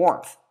furnace for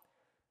warmth.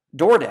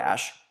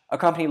 DoorDash, a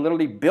company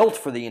literally built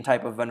for the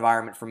type of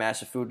environment for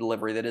massive food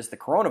delivery that is the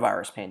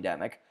coronavirus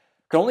pandemic,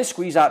 could only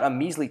squeeze out a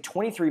measly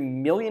 $23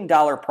 million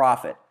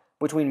profit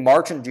between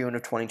March and June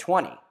of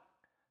 2020.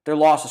 Their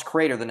losses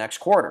crater the next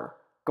quarter,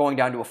 going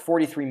down to a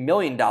 $43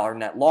 million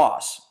net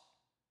loss.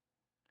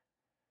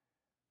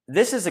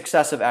 This is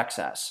excessive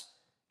excess.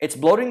 It's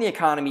bloating the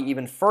economy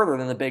even further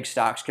than the big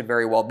stocks could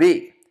very well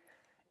be.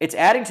 It's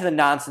adding to the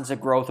nonsense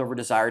of growth over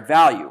desired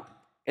value.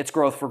 It's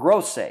growth for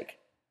growth's sake.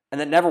 And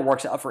that never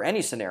works out for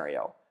any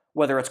scenario,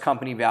 whether it's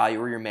company value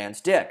or your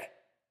man's dick.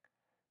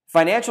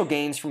 Financial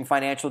gains from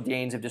financial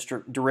gains of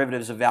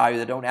derivatives of value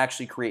that don't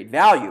actually create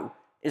value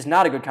is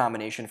not a good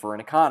combination for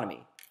an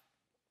economy.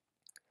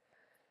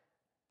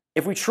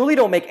 If we truly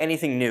don't make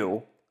anything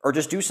new, or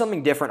just do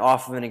something different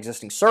off of an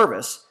existing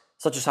service,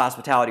 such as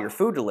hospitality or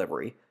food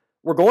delivery,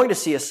 we're going to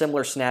see a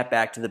similar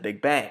snapback to the big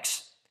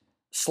banks.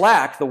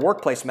 Slack, the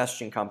workplace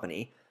messaging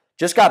company,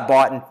 just got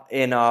bought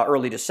in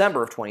early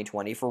December of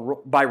 2020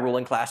 by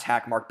ruling class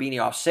hack Mark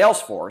Benioff's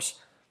Salesforce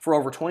for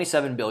over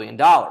 $27 billion.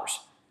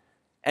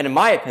 And in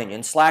my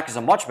opinion, Slack is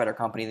a much better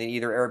company than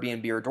either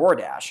Airbnb or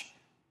DoorDash.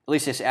 At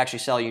least they actually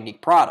sell a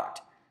unique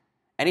product.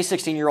 Any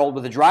 16-year-old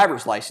with a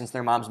driver's license in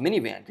their mom's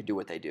minivan could do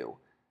what they do.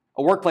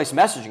 A workplace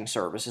messaging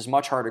service is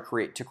much harder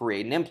to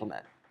create and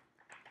implement.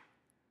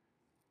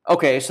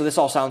 Okay, so this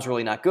all sounds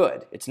really not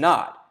good. It's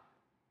not.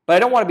 But I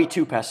don't want to be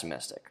too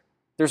pessimistic.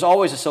 There's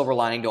always a silver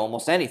lining to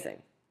almost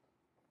anything.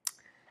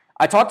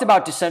 I talked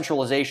about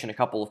decentralization a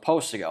couple of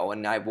posts ago,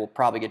 and I will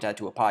probably get that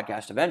to a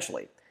podcast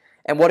eventually,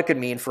 and what it could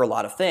mean for a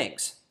lot of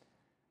things.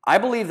 I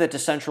believe that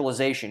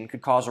decentralization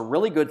could cause a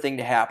really good thing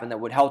to happen that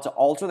would help to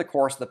alter the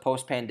course of the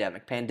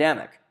post-pandemic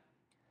pandemic.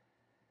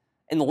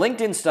 In the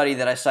LinkedIn study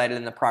that I cited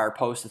in the prior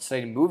post that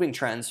studied moving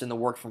trends in the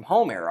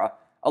work-from-home era,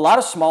 a lot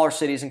of smaller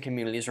cities and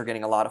communities are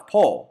getting a lot of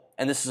pull,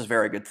 and this is a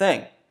very good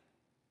thing.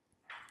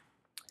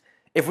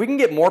 If we can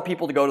get more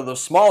people to go to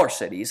those smaller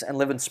cities and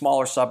live in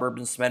smaller suburbs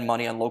and spend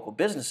money on local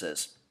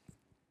businesses,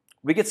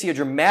 we could see a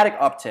dramatic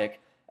uptick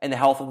in the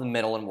health of the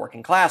middle and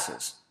working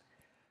classes.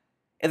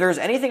 If there is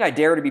anything I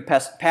dare to be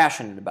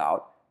passionate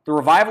about, the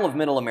revival of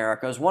middle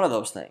America is one of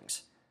those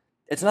things.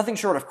 It's nothing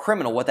short of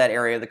criminal what that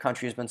area of the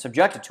country has been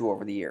subjected to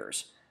over the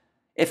years.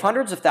 If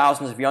hundreds of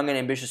thousands of young and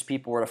ambitious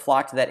people were to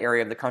flock to that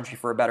area of the country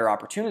for a better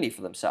opportunity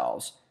for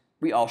themselves,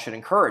 we all should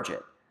encourage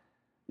it.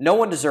 No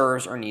one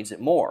deserves or needs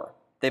it more.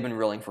 They've been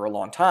reeling for a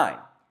long time.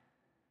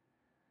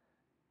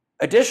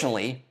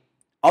 Additionally,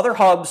 other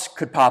hubs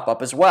could pop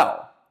up as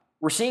well.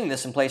 We're seeing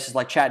this in places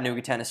like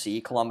Chattanooga,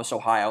 Tennessee, Columbus,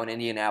 Ohio, and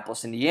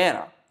Indianapolis,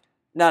 Indiana.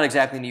 Not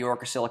exactly New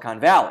York or Silicon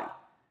Valley.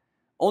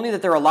 Only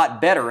that they're a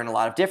lot better in a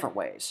lot of different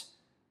ways.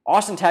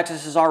 Austin,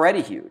 Texas is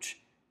already huge.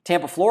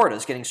 Tampa, Florida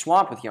is getting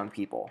swamped with young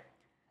people.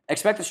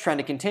 Expect this trend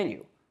to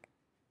continue.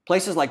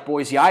 Places like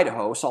Boise,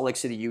 Idaho, Salt Lake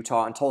City,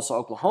 Utah, and Tulsa,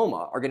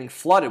 Oklahoma are getting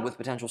flooded with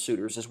potential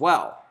suitors as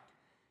well.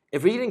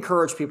 If we can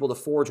encourage people to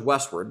forge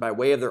westward by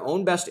way of their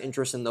own best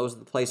interests in those of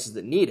the places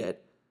that need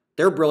it,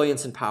 their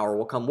brilliance and power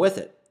will come with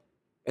it.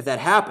 If that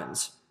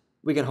happens,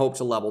 we can hope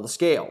to level the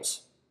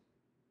scales.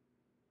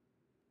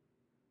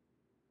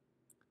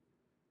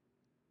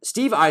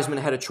 Steve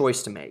Eisman had a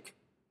choice to make.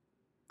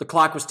 The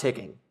clock was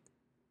ticking.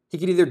 He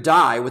could either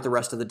die with the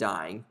rest of the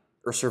dying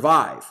or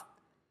survive.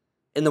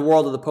 In the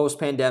world of the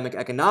post-pandemic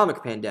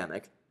economic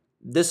pandemic,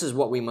 this is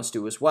what we must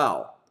do as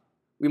well.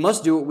 We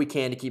must do what we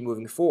can to keep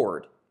moving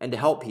forward and to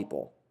help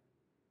people.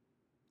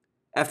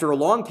 After a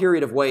long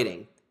period of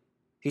waiting,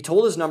 he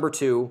told his number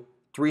two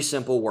 3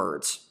 simple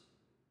words.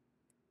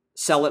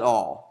 Sell it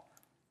all.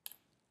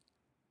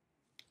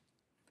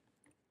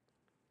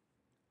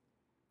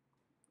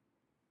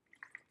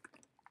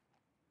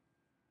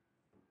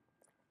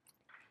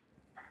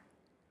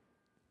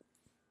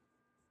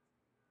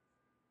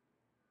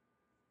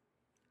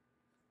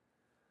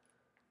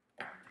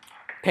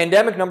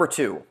 Pandemic number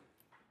 2,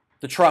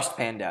 the trust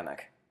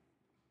pandemic.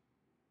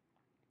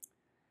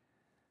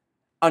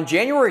 On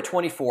January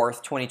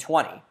 24th,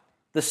 2020,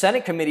 the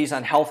Senate Committees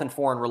on Health and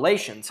Foreign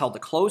Relations held a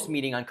closed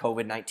meeting on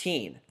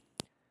COVID-19.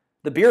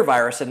 The beer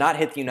virus had not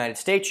hit the United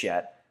States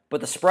yet,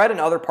 but the spread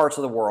in other parts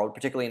of the world,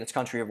 particularly in its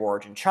country of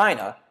origin,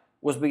 China,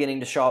 was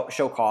beginning to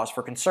show cause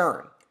for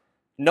concern.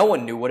 No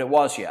one knew what it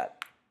was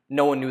yet.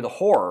 No one knew the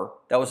horror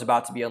that was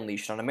about to be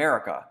unleashed on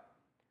America.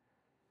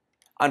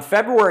 On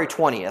February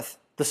 20th,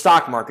 the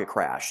stock market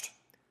crashed.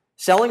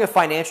 Selling of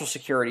financial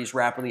securities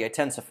rapidly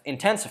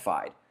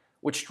intensified,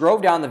 which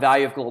drove down the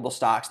value of global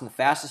stocks in the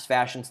fastest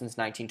fashion since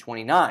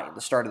 1929,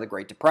 the start of the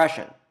Great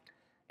Depression.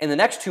 In the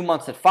next 2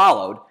 months that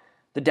followed,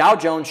 the Dow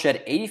Jones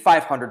shed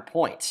 8,500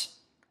 points,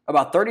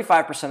 about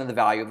 35% of the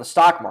value of the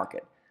stock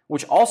market,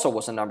 which also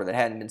was a number that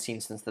hadn't been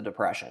seen since the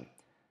Depression.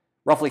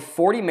 Roughly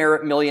 40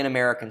 million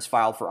Americans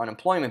filed for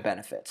unemployment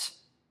benefits.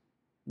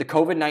 The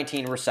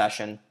COVID-19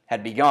 recession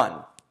had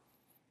begun.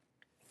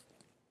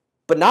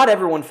 But not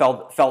everyone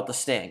felt the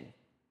sting.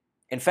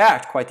 In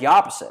fact, quite the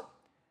opposite.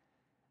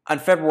 On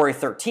February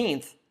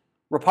 13th,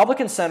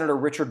 Republican Senator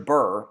Richard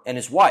Burr and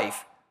his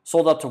wife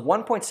sold up to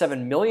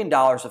 $1.7 million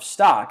of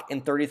stock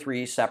in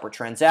 33 separate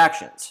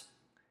transactions.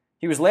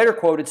 He was later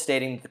quoted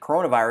stating that the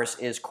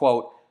coronavirus is,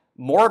 quote,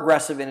 more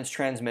aggressive in its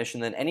transmission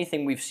than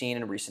anything we've seen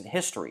in recent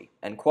history,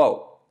 end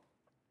quote.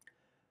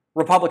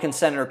 Republican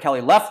Senator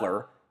Kelly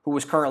Loeffler, who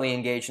was currently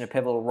engaged in a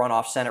pivotal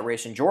runoff Senate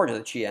race in Georgia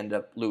that she ended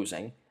up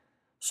losing,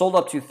 sold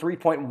up to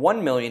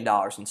 $3.1 million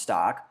in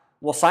stock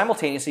while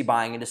simultaneously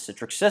buying into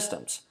Citrix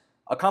Systems,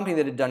 a company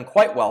that had done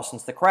quite well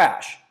since the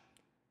crash.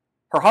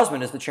 Her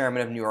husband is the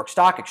chairman of New York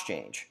Stock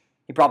Exchange.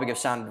 He'd probably give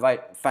sound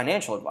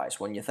financial advice,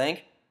 wouldn't you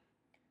think?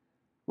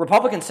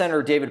 Republican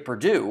Senator David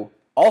Perdue,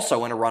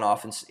 also in a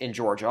runoff in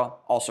Georgia,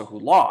 also who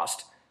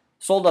lost,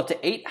 sold up to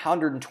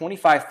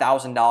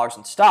 $825,000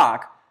 in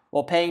stock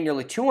while paying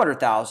nearly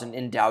 $200,000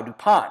 in Dow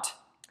DuPont,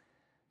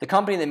 the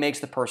company that makes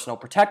the personal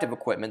protective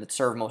equipment that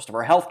serve most of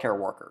our healthcare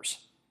workers.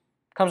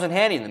 Comes in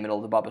handy in the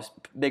middle of the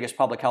biggest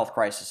public health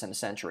crisis in a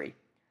century.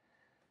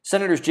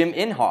 Senators Jim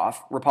Inhofe,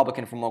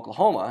 Republican from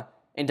Oklahoma,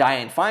 and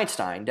Dianne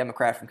Feinstein,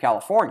 Democrat from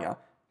California,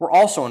 were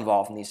also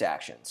involved in these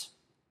actions.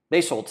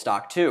 They sold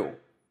stock too.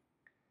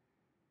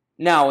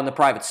 Now, in the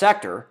private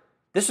sector,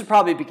 this would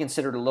probably be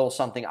considered a little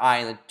something I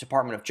and the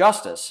Department of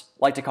Justice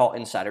like to call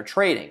insider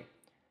trading.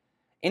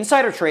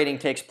 Insider trading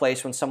takes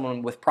place when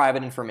someone with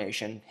private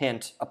information,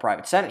 hint, a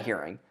private Senate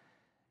hearing,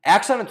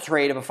 acts on a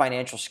trade of a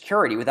financial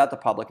security without the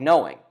public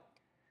knowing.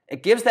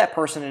 It gives that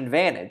person an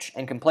advantage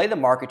and can play the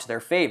market to their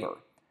favor.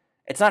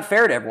 It's not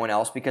fair to everyone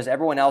else because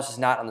everyone else is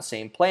not on the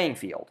same playing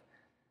field.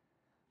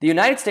 The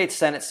United States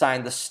Senate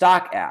signed the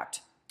Stock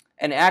Act,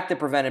 an act that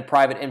prevented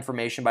private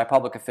information by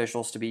public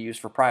officials to be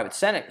used for private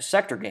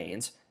sector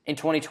gains in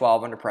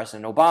 2012 under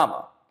President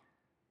Obama.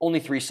 Only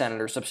 3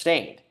 senators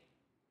abstained.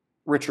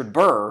 Richard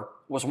Burr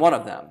was one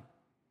of them.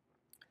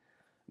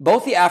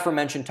 Both the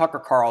aforementioned Tucker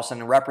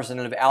Carlson and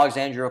Representative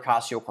Alexandria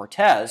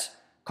Ocasio-Cortez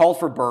called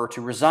for Burr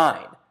to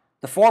resign,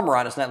 the former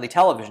on his nightly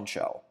television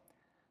show.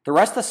 The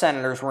rest of the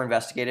senators were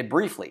investigated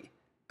briefly,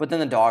 but then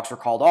the dogs were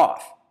called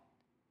off.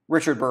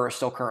 Richard Burr is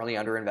still currently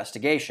under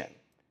investigation.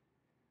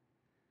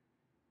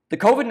 The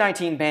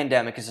COVID-19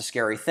 pandemic is a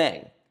scary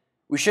thing.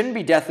 We shouldn't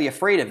be deathly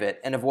afraid of it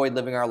and avoid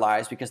living our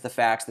lives because the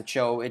facts that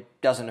show it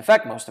doesn't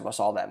affect most of us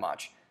all that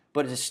much.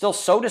 But it is still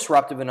so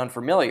disruptive and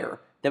unfamiliar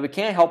that we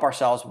can't help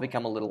ourselves but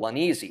become a little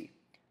uneasy.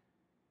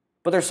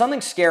 But there's something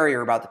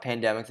scarier about the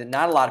pandemic that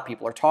not a lot of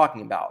people are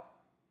talking about.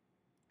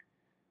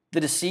 The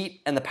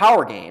deceit and the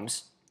power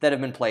games that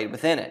have been played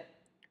within it.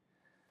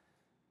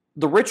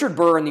 The Richard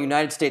Burr and the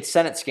United States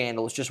Senate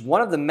scandal is just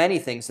one of the many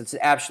things that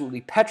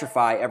absolutely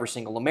petrify every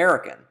single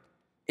American.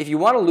 If you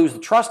want to lose the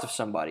trust of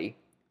somebody,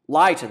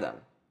 lie to them.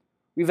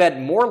 We've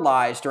had more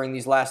lies during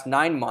these last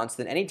 9 months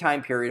than any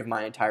time period of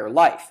my entire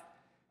life.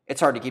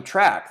 It's hard to keep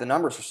track. The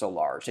numbers are so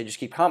large. They just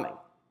keep coming.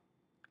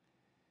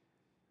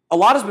 A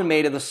lot has been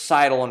made of the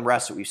societal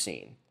unrest that we've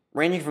seen.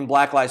 ranging from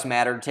Black Lives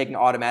Matter to taking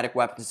automatic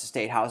weapons to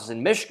state houses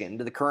in Michigan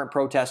to the current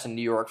protests in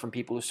New York from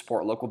people who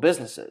support local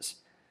businesses.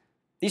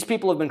 These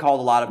people have been called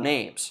a lot of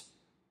names.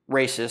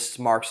 Racists,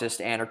 Marxists,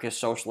 anarchists,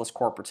 socialists,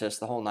 corporatists,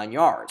 the whole nine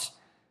yards.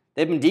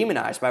 They've been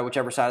demonized by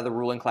whichever side of the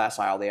ruling class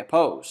aisle they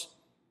oppose.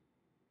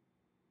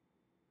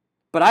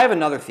 But I have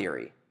another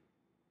theory.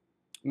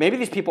 Maybe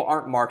these people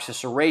aren't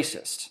Marxists or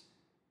racists.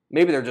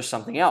 Maybe they're just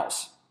something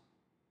else.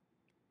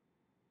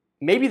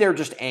 Maybe they're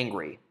just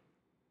angry.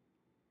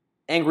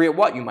 Angry at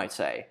what, you might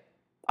say?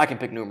 I can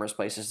pick numerous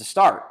places to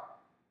start.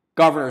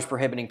 Governors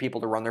prohibiting people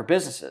to run their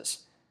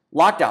businesses.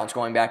 Lockdowns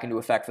going back into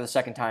effect for the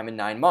second time in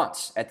 9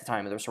 months at the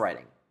time of this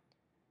writing.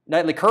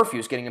 Nightly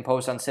curfews getting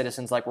imposed on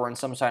citizens like we're in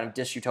some kind of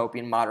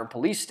dystopian modern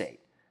police state.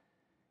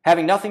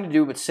 Having nothing to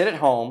do but sit at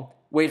home,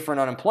 wait for an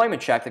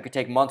unemployment check that could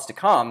take months to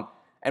come,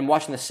 and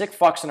watching the sick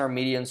fucks in our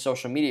media and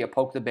social media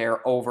poke the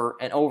bear over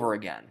and over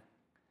again.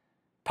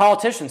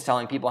 Politicians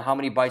telling people how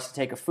many bites to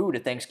take of food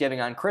at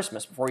Thanksgiving on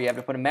Christmas before you have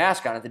to put a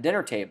mask on at the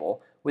dinner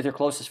table with your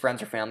closest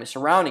friends or family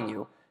surrounding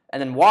you, and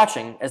then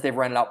watching as they've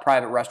rented out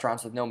private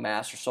restaurants with no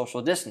masks or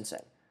social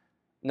distancing.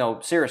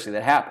 No, seriously,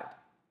 that happened.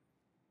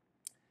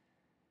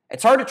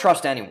 It's hard to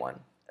trust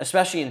anyone,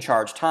 especially in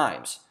charged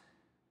times.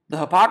 The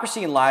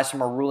hypocrisy and lies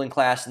from our ruling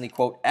class and the,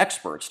 quote,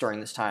 experts during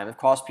this time have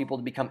caused people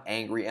to become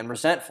angry and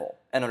resentful,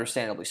 and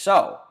understandably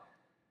so.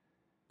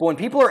 But when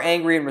people are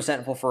angry and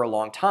resentful for a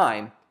long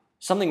time,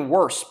 something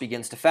worse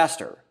begins to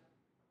fester.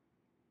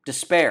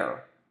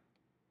 Despair.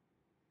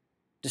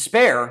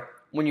 Despair,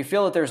 when you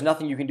feel that there's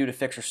nothing you can do to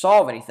fix or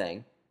solve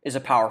anything, is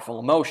a powerful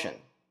emotion.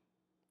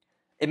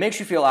 It makes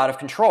you feel out of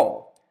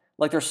control,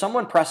 like there's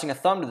someone pressing a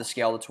thumb to the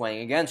scale that's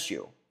weighing against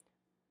you.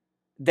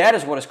 That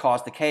is what has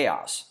caused the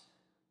chaos.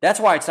 That's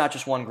why it's not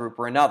just one group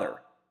or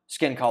another,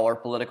 skin color,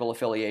 political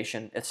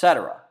affiliation,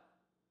 etc.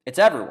 It's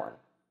everyone.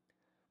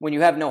 When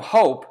you have no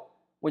hope,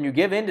 when you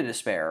give in to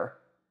despair,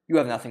 you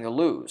have nothing to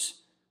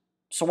lose.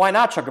 So why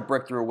not chuck a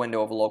brick through a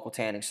window of a local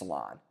tanning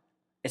salon?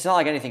 It's not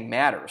like anything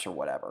matters or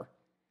whatever.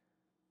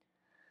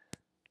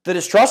 The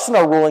distrust in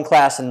our ruling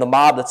class and the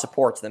mob that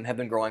supports them have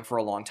been growing for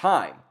a long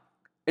time.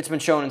 It's been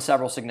shown in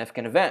several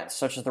significant events,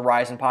 such as the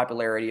rise in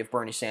popularity of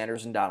Bernie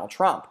Sanders and Donald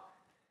Trump.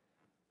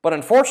 But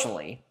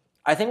unfortunately,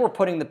 I think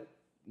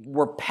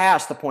we're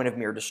past the point of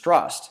mere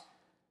distrust.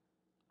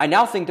 I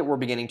now think that we're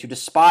beginning to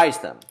despise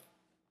them.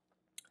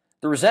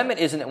 The resentment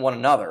isn't at one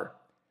another.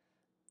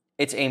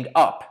 It's aimed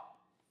up.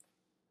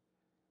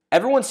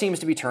 Everyone seems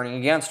to be turning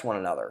against one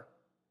another.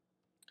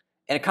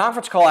 In a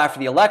conference call after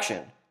the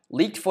election,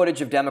 leaked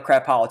footage of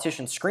Democrat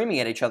politicians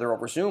screaming at each other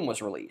over Zoom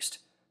was released.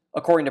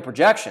 According to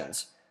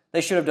projections,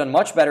 they should have done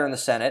much better in the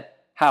Senate,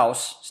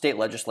 House, state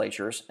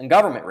legislatures, and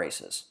government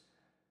races.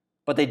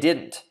 But they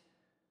didn't.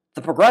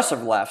 The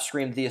progressive left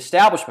screamed the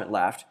establishment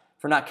left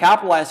for not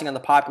capitalizing on the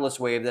populist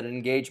wave that had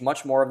engaged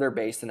much more of their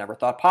base than ever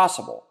thought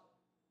possible.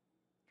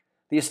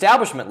 The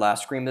establishment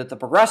left screamed at the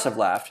progressive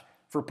left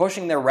for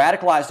pushing their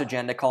radicalized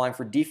agenda calling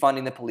for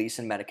defunding the police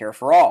and Medicare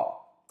for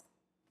all.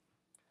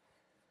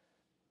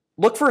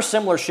 Look for a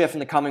similar shift in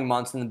the coming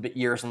months and the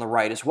years on the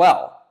right as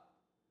well.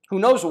 Who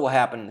knows what will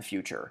happen in the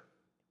future?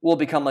 Will it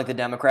become like the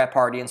Democrat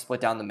Party and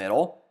split down the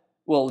middle?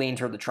 Will it lean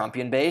toward the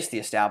Trumpian base, the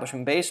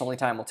establishment base? Only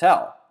time will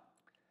tell.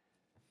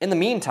 In the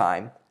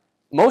meantime,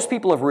 most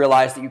people have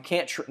realized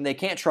that they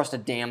can't trust a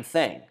damn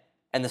thing,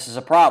 and this is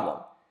a problem.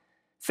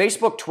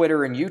 Facebook,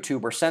 Twitter, and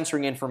YouTube are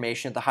censoring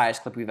information at the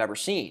highest clip we've ever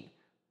seen.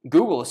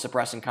 Google is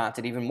suppressing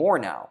content even more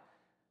now.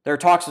 There are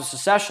talks of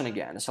secession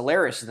again, as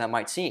hilarious as that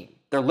might seem.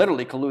 They're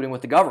literally colluding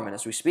with the government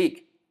as we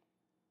speak.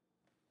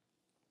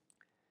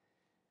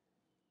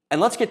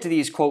 And let's get to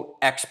these, quote,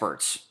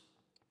 experts.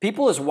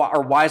 People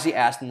are wisely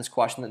asking this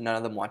question that none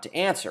of them want to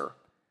answer.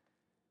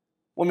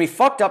 When we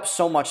fucked up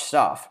so much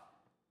stuff,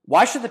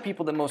 why should the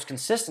people that most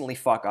consistently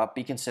fuck up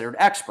be considered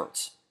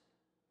experts?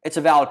 It's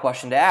a valid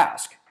question to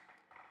ask,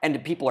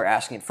 and people are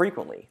asking it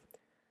frequently.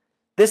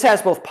 This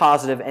has both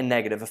positive and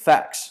negative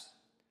effects.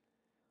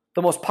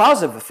 The most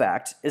positive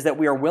effect is that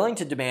we are willing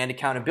to demand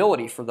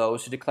accountability for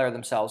those who declare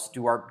themselves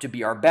to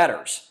be our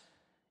betters.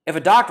 If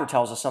a doctor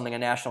tells us something on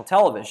national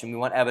television, we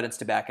want evidence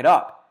to back it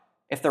up.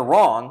 If they're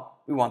wrong,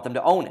 we want them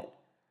to own it.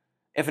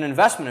 If an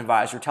investment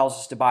advisor tells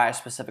us to buy a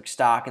specific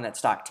stock and that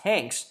stock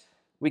tanks,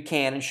 we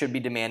can and should be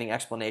demanding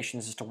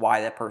explanations as to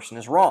why that person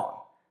is wrong.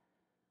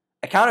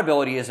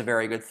 Accountability is a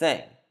very good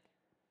thing.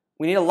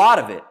 We need a lot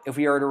of it if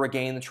we are to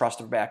regain the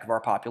trust back of our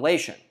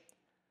population.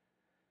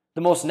 The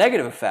most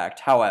negative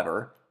effect,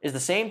 however, is the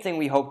same thing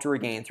we hope to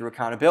regain through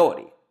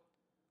accountability.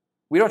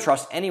 We don't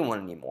trust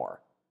anyone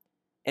anymore.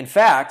 In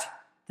fact,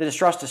 the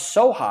distrust is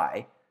so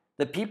high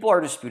that people are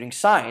disputing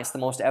science, the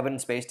most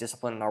evidence-based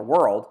discipline in our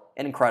world,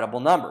 in incredible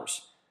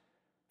numbers.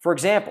 For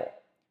example,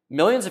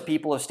 millions of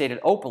people have stated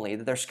openly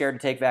that they're scared to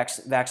take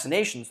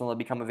vaccinations when they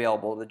become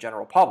available to the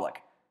general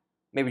public.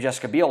 Maybe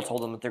Jessica Biel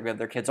told them that they're going to give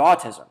their kids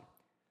autism.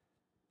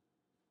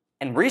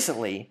 And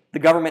recently, the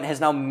government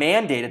has now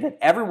mandated that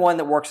everyone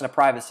that works in a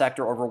private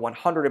sector, over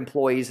 100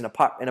 employees in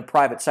a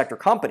private sector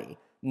company,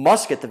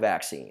 must get the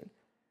vaccine.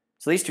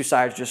 So these two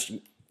sides just,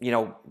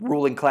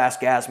 ruling class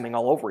gasming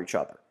all over each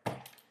other.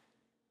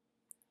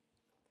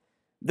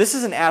 This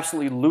is an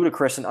absolutely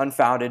ludicrous and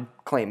unfounded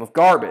claim of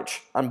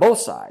garbage on both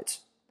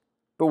sides.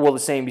 But will the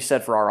same be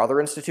said for our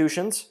other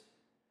institutions?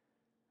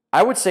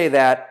 I would say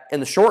that, in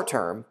the short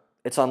term,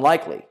 it's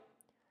unlikely.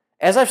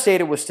 As I've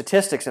stated with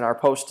statistics in our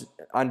post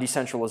on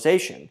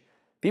decentralization,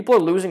 people are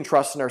losing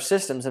trust in our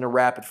systems in a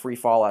rapid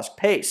free-fall-esque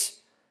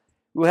pace.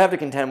 We will have to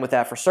contend with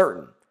that for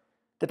certain.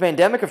 The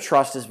pandemic of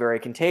trust is very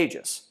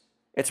contagious.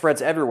 It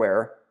spreads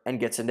everywhere and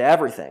gets into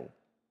everything,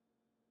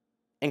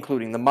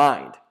 including the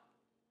mind.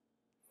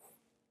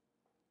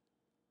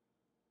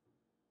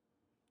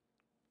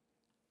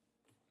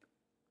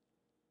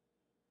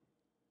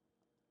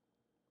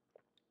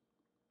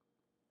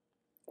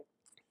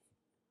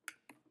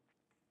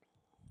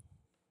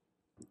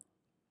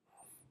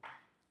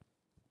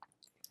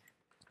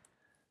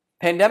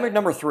 Pandemic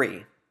number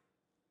 3,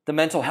 the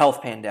mental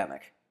health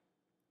pandemic.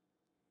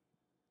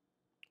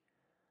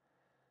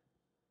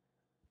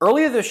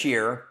 Earlier this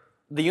year,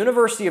 the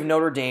University of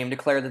Notre Dame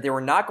declared that they were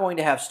not going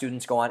to have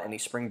students go on any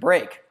spring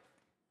break.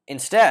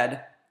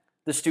 Instead,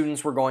 the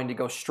students were going to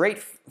go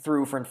straight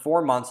through for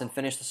 4 months and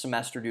finish the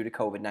semester due to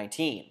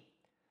COVID-19.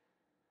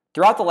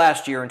 Throughout the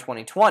last year in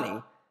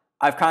 2020,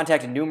 I've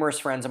contacted numerous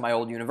friends at my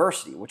old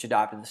university, which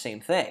adopted the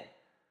same thing.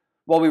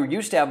 While we were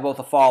used to have both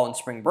a fall and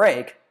spring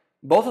break,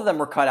 both of them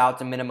were cut out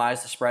to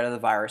minimize the spread of the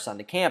virus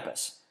onto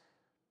campus.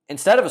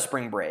 Instead of a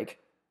spring break,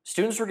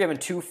 students were given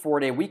 2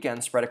 4-day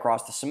weekends spread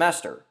across the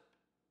semester.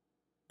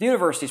 The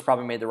university's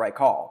probably made the right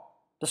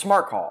call, the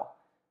smart call.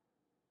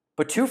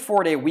 But 2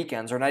 4-day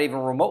weekends are not even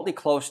remotely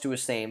close to the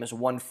same as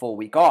 1 full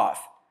week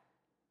off.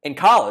 In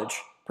college,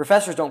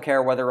 professors don't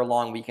care whether a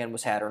long weekend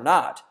was had or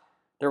not.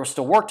 There was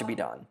still work to be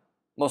done.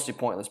 Mostly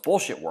pointless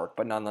bullshit work,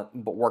 but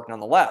work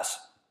nonetheless.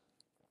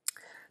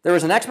 There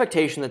is an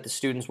expectation that the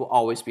students will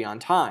always be on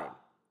time.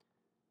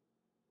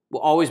 Will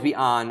always be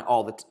on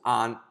all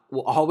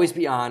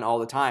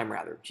the time,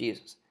 rather.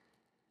 Jesus.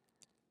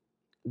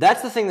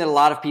 That's the thing that a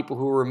lot of people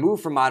who are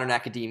removed from modern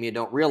academia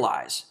don't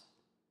realize.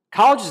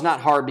 College is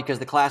not hard because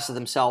the classes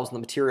themselves and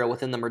the material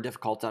within them are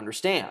difficult to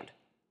understand.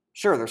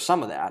 Sure, there's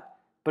some of that,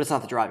 but it's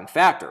not the driving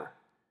factor.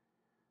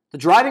 The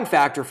driving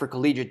factor for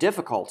collegiate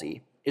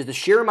difficulty is the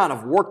sheer amount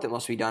of work that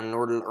must be done in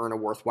order to earn a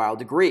worthwhile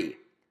degree.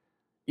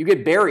 You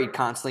get buried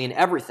constantly in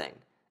everything,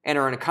 and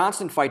are in a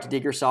constant fight to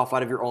dig yourself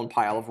out of your own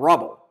pile of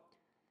rubble.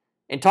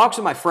 In talks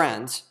with my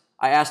friends,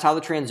 I asked how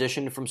the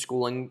transition from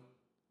schooling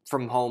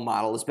from home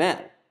model has been,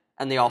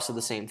 and they all said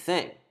the same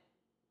thing.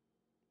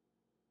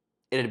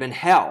 It had been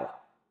hell.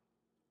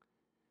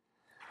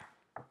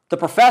 The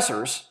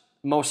professors,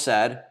 most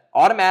said,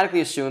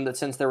 automatically assumed that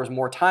since there was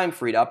more time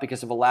freed up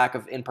because of a lack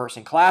of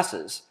in-person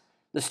classes,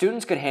 the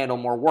students could handle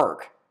more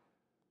work.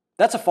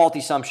 That's a faulty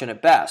assumption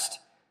at best,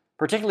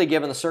 particularly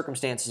given the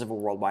circumstances of a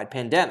worldwide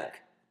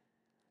pandemic.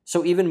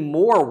 So even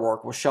more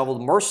work was shoveled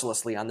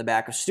mercilessly on the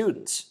back of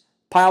students,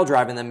 pile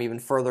driving them even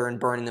further and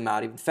burning them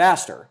out even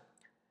faster.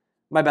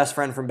 My best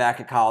friend from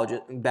back at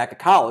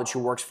college, who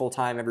works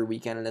full-time every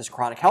weekend and has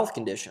chronic health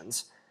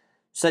conditions,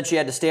 said she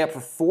had to stay up for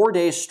 4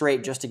 days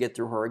straight just to get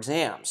through her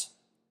exams.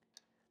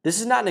 This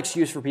is not an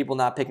excuse for people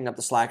not picking up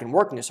the slack and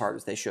working as hard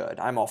as they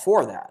should. I'm all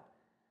for that.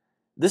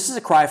 This is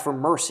a cry for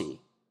mercy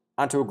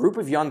onto a group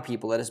of young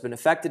people that has been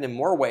affected in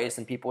more ways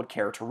than people would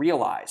care to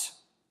realize.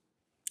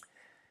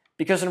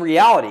 Because in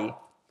reality,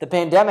 the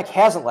pandemic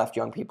hasn't left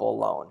young people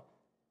alone.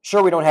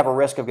 Sure, we don't have a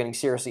risk of getting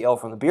seriously ill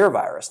from the beer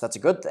virus. That's a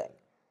good thing.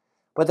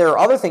 But there are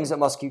other things that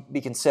must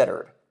be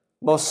considered,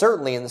 most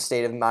certainly in the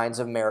state of minds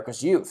of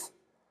America's youth.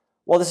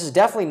 While this is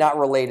definitely not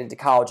relegated to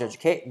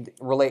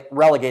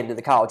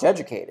the college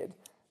educated,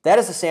 that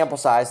is the sample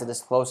size that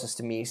is closest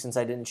to me since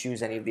I didn't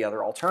choose any of the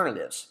other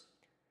alternatives.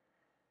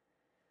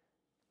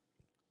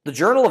 The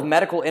Journal of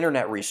Medical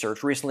Internet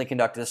Research recently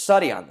conducted a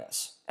study on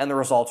this, and the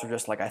results are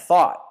just like I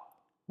thought.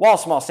 While a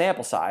small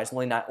sample size,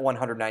 only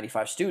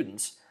 195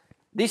 students,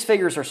 these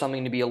figures are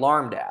something to be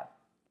alarmed at.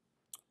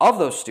 Of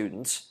those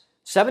students,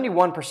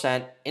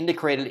 71%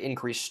 indicated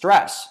increased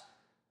stress.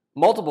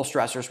 Multiple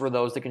stressors were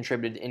those that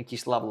contributed to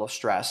increased level of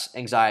stress,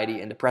 anxiety,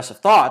 and depressive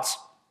thoughts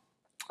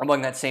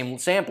among that same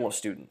sample of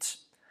students.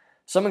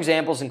 Some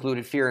examples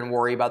included fear and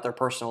worry about their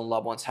personal and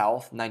loved ones'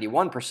 health,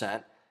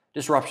 91%,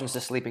 disruptions to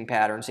sleeping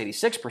patterns,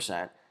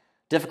 86%,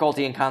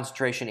 difficulty in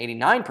concentration,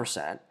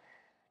 89%,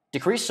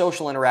 decreased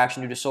social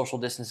interaction due to social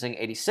distancing,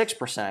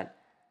 86%,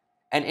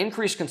 and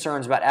increased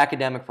concerns about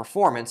academic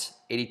performance,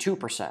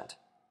 82%.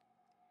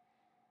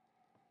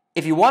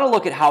 If you want to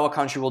look at how a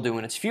country will do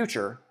in its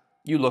future,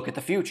 you look at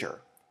the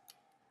future.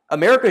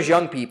 America's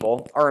young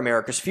people are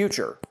America's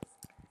future.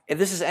 If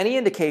this is any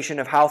indication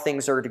of how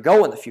things are to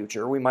go in the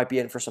future, we might be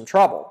in for some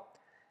trouble.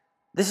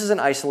 This is an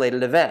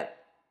isolated event.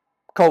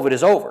 COVID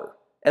is over,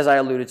 as I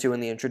alluded to in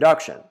the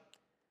introduction.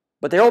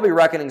 But there will be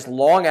reckonings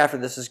long after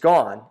this is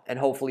gone, and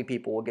hopefully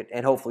people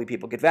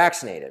get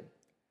vaccinated.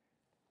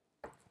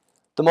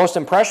 The most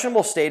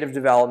impressionable state of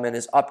development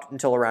is up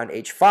until around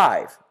age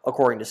 5,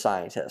 according to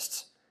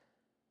scientists.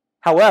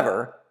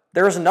 However,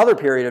 there is another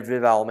period of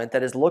development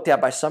that is looked at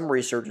by some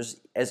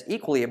researchers as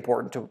equally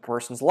important to a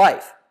person's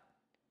life: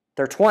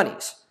 their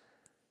 20s.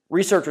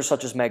 Researchers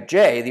such as Meg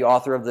Jay, the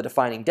author of The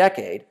Defining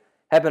Decade,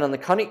 have been on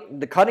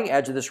the cutting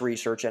edge of this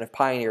research and have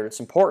pioneered its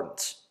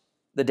importance.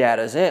 The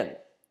data is in.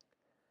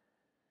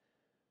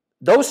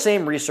 Those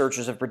same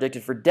researchers have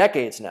predicted for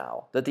decades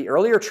now that the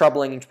earlier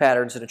troubling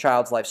patterns in a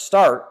child's life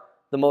start,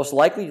 the most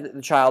likely that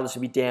the child is to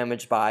be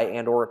damaged by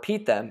and or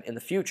repeat them in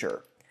the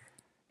future.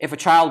 If a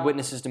child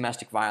witnesses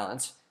domestic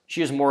violence,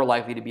 she is more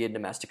likely to be a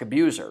domestic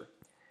abuser.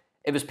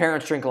 If his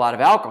parents drink a lot of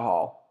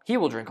alcohol, he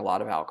will drink a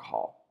lot of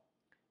alcohol.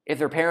 If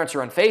their parents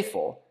are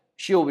unfaithful,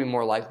 she will be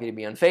more likely to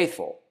be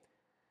unfaithful.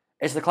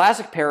 It's the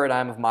classic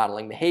paradigm of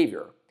modeling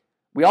behavior.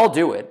 We all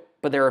do it,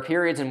 but there are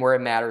periods in where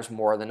it matters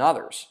more than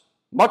others.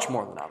 Much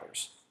more than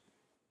others.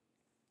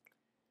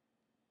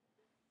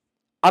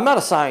 I'm not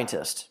a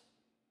scientist,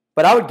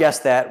 but I would guess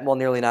that, while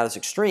nearly not as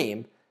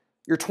extreme,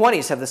 your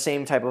 20s have the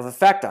same type of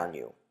effect on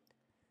you.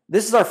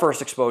 This is our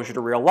first exposure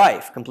to real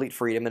life, complete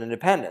freedom and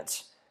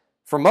independence.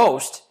 For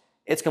most,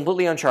 it's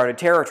completely uncharted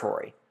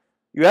territory.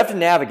 You have to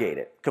navigate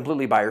it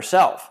completely by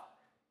yourself.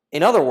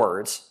 In other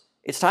words,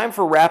 it's time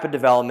for rapid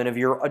development of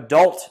your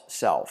adult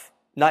self,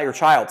 not your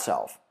child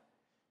self.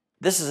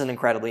 This is an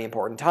incredibly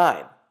important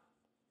time.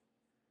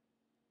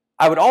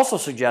 I would also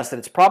suggest that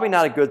it's probably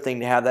not a good thing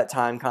to have that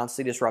time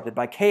constantly disrupted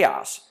by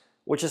chaos,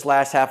 which this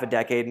last half a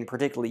decade and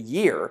particularly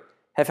year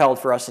have held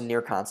for us in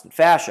near constant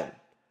fashion.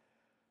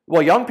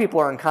 While young people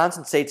are in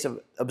constant states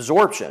of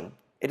absorption,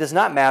 it does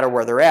not matter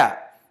where they're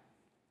at.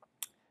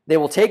 They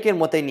will take in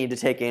what they need to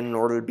take in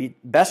order to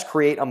best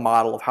create a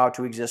model of how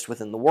to exist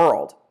within the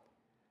world.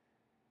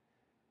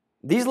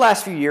 These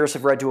last few years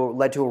have led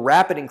to a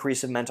rapid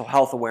increase of mental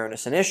health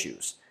awareness and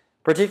issues,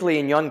 particularly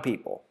in young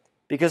people,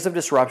 because of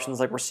disruptions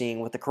like we're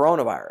seeing with the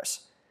coronavirus.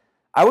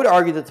 I would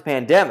argue that the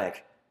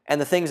pandemic, and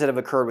the things that have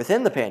occurred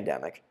within the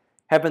pandemic,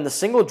 have been the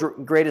single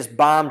greatest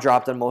bomb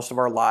dropped on most of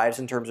our lives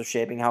in terms of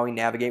shaping how we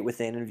navigate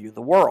within and view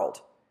the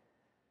world.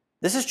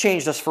 This has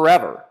changed us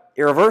forever,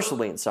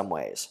 irreversibly in some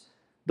ways.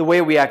 The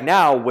way we act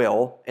now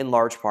will, in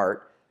large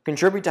part,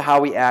 contribute to how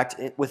we act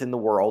within the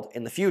world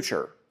in the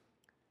future.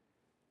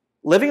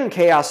 Living in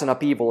chaos and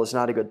upheaval is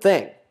not a good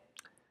thing.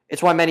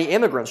 It's why many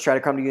immigrants try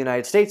to come to the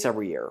United States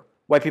every year,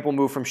 why people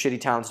move from shitty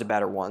towns to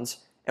better ones,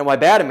 and why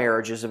bad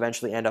marriages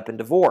eventually end up in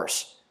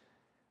divorce.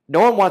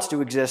 No one wants to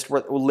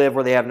live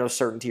where they have no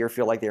certainty or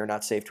feel like they are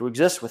not safe to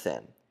exist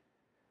within.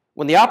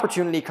 When the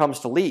opportunity comes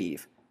to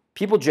leave,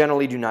 people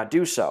generally do not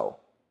do so.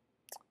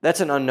 That's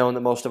an unknown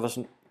that most of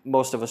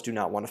us do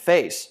not want to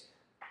face.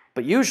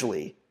 But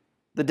usually,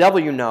 the devil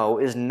you know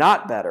is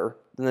not better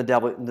than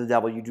the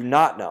devil you do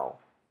not know.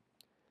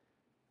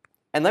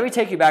 And let me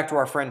take you back to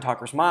our friend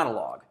Tucker's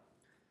monologue.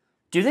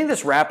 Do you think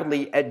this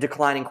rapidly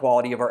declining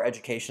quality of our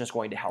education is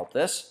going to help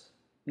this?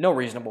 No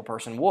reasonable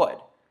person would.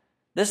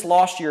 This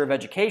lost year of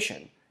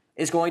education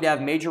is going to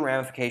have major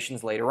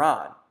ramifications later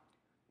on.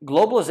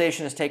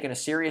 Globalization has taken a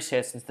serious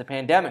hit since the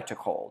pandemic took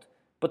hold,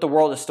 but the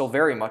world is still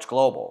very much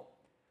global.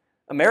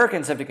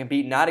 Americans have to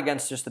compete not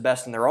against just the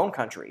best in their own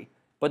country,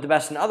 but the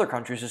best in other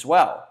countries as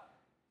well.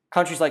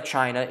 Countries like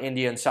China,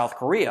 India, and South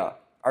Korea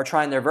are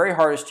trying their very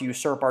hardest to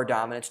usurp our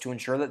dominance to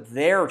ensure that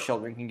their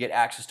children can get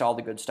access to all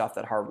the good stuff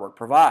that hard work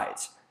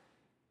provides.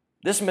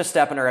 This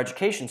misstep in our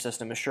education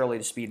system is surely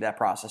to speed that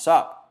process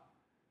up.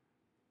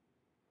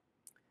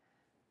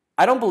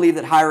 I don't believe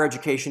that higher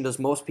education does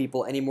most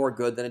people any more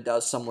good than it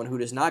does someone who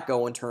does not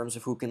go in terms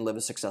of who can live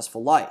a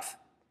successful life.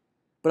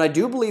 But I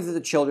do believe that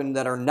the children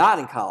that are not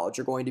in college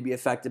are going to be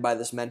affected by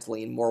this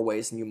mentally in more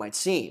ways than you might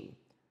seem.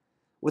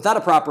 Without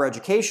a proper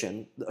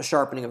education, a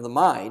sharpening of the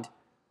mind,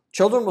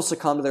 children will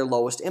succumb to their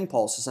lowest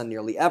impulses on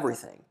nearly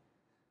everything.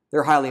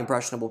 They're highly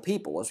impressionable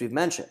people, as we've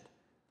mentioned.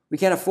 We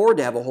can't afford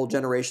to have a whole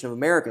generation of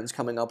Americans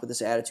coming up with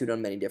this attitude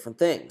on many different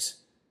things.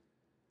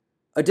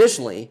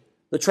 Additionally,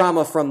 the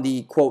trauma from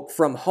the, quote,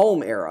 from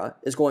home era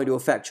is going to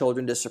affect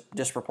children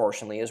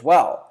disproportionately as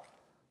well.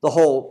 The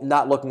whole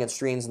not looking at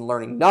screens and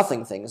learning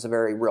nothing thing is a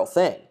very real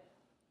thing.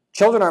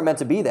 Children aren't meant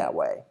to be that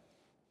way.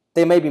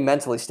 They may be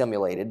mentally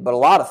stimulated, but a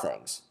lot of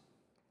things.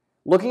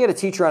 Looking at a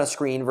teacher on a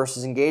screen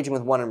versus engaging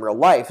with one in real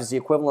life is the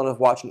equivalent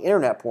of watching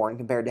internet porn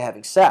compared to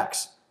having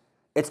sex.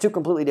 It's two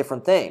completely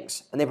different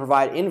things, and they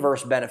provide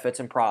inverse benefits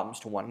and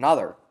problems to one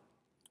another.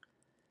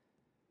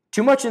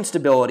 Too much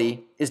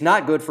instability is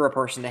not good for a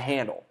person to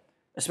handle,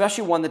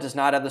 especially one that does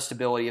not have the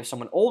stability of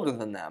someone older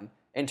than them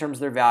in terms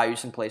of their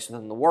values and place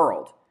within the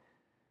world.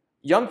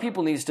 Young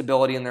people need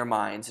stability in their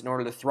minds in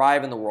order to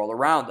thrive in the world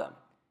around them.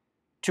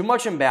 Too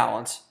much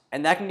imbalance,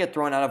 and that can get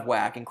thrown out of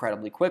whack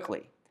incredibly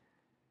quickly.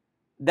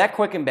 That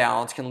quick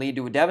imbalance can lead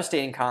to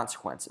devastating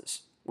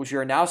consequences, which we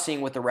are now seeing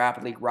with the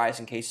rapidly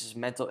rising cases of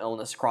mental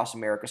illness across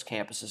America's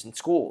campuses and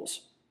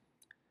schools.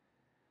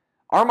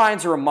 Our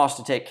minds are a must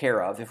to take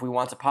care of if we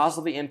want to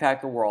positively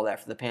impact the world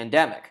after the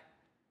pandemic.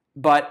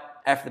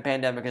 But after the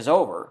pandemic is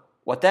over,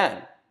 what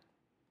then?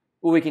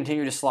 Will we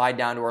continue to slide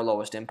down to our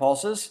lowest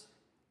impulses?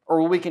 Or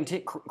will we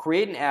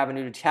create an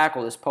avenue to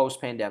tackle this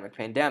post-pandemic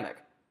pandemic?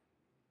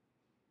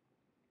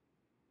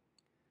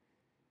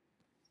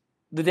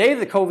 The day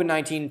the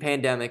COVID-19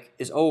 pandemic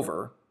is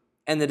over,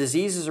 and the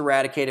disease is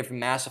eradicated from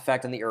mass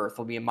effect on the earth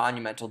will be a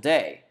monumental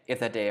day, if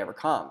that day ever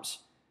comes.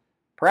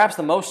 Perhaps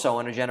the most so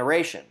in a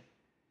generation.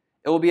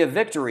 It will be a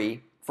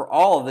victory for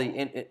all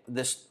that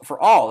this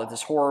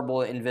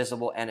horrible,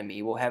 invisible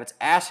enemy will have its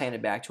ass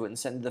handed back to it and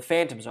sent into the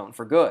Phantom Zone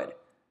for good.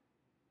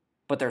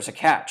 But there's a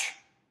catch.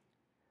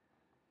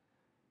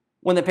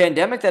 When the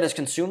pandemic that has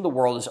consumed the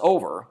world is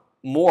over,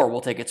 more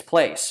will take its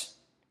place.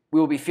 We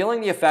will be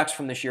feeling the effects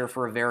from this year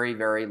for a very,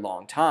 very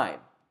long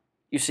time.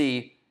 You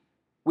see,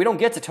 we don't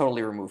get to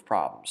totally remove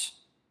problems.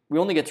 We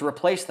only get to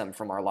replace them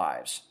from our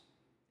lives.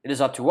 It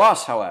is up to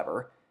us,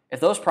 however,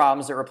 if those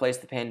problems that replace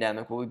the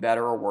pandemic will be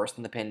better or worse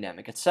than the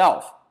pandemic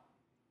itself.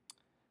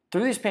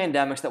 Through these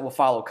pandemics that will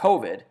follow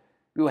COVID,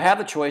 we will have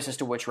the choice as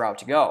to which route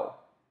to go.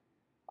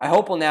 I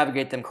hope we'll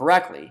navigate them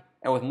correctly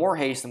and with more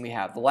haste than we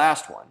have the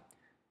last one.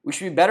 We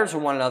should be better to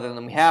one another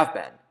than we have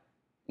been.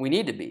 We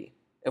need to be,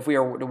 if we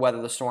are to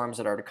weather the storms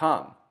that are to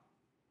come.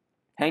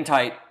 Hang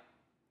tight,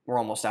 we're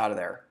almost out of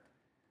there.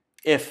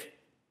 If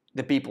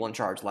the people in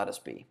charge let us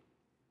be.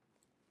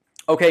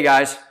 Okay,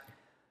 guys.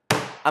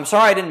 I'm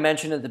sorry I didn't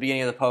mention it at the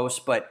beginning of the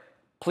post, but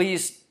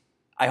please,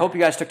 I hope you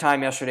guys took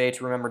time yesterday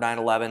to remember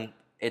 9/11.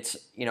 It's,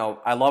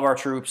 I love our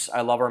troops.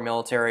 I love our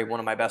military. One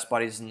of my best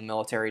buddies in the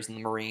military is in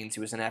the Marines.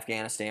 He was in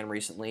Afghanistan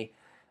recently.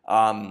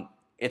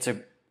 It's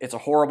a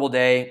horrible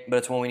day, but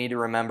it's one we need to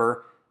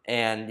remember.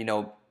 And,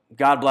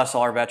 God bless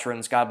all our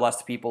veterans. God bless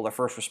the people, the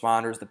first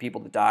responders, the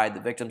people that died, the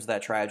victims of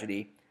that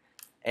tragedy.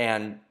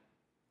 And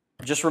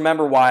just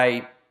remember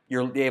why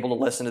you're able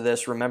to listen to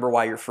this. Remember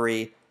why you're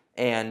free.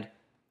 And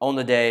own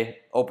the day.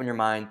 Open your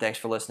mind. Thanks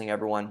for listening,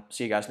 everyone.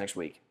 See you guys next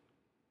week.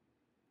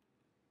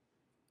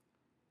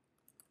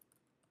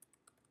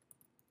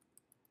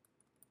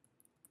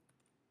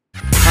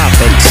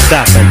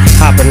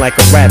 Hopping like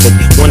a rabbit.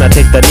 When I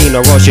take the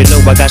Nino Ross, you know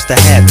I got to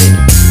have it.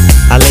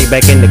 I lay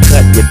back in the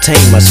cut, retain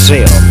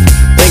myself.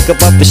 Think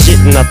about the shit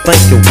and I think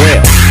it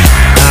well.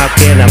 How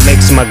can I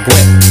mix my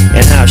grip?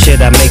 And how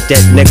should I make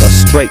that nigga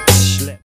straight?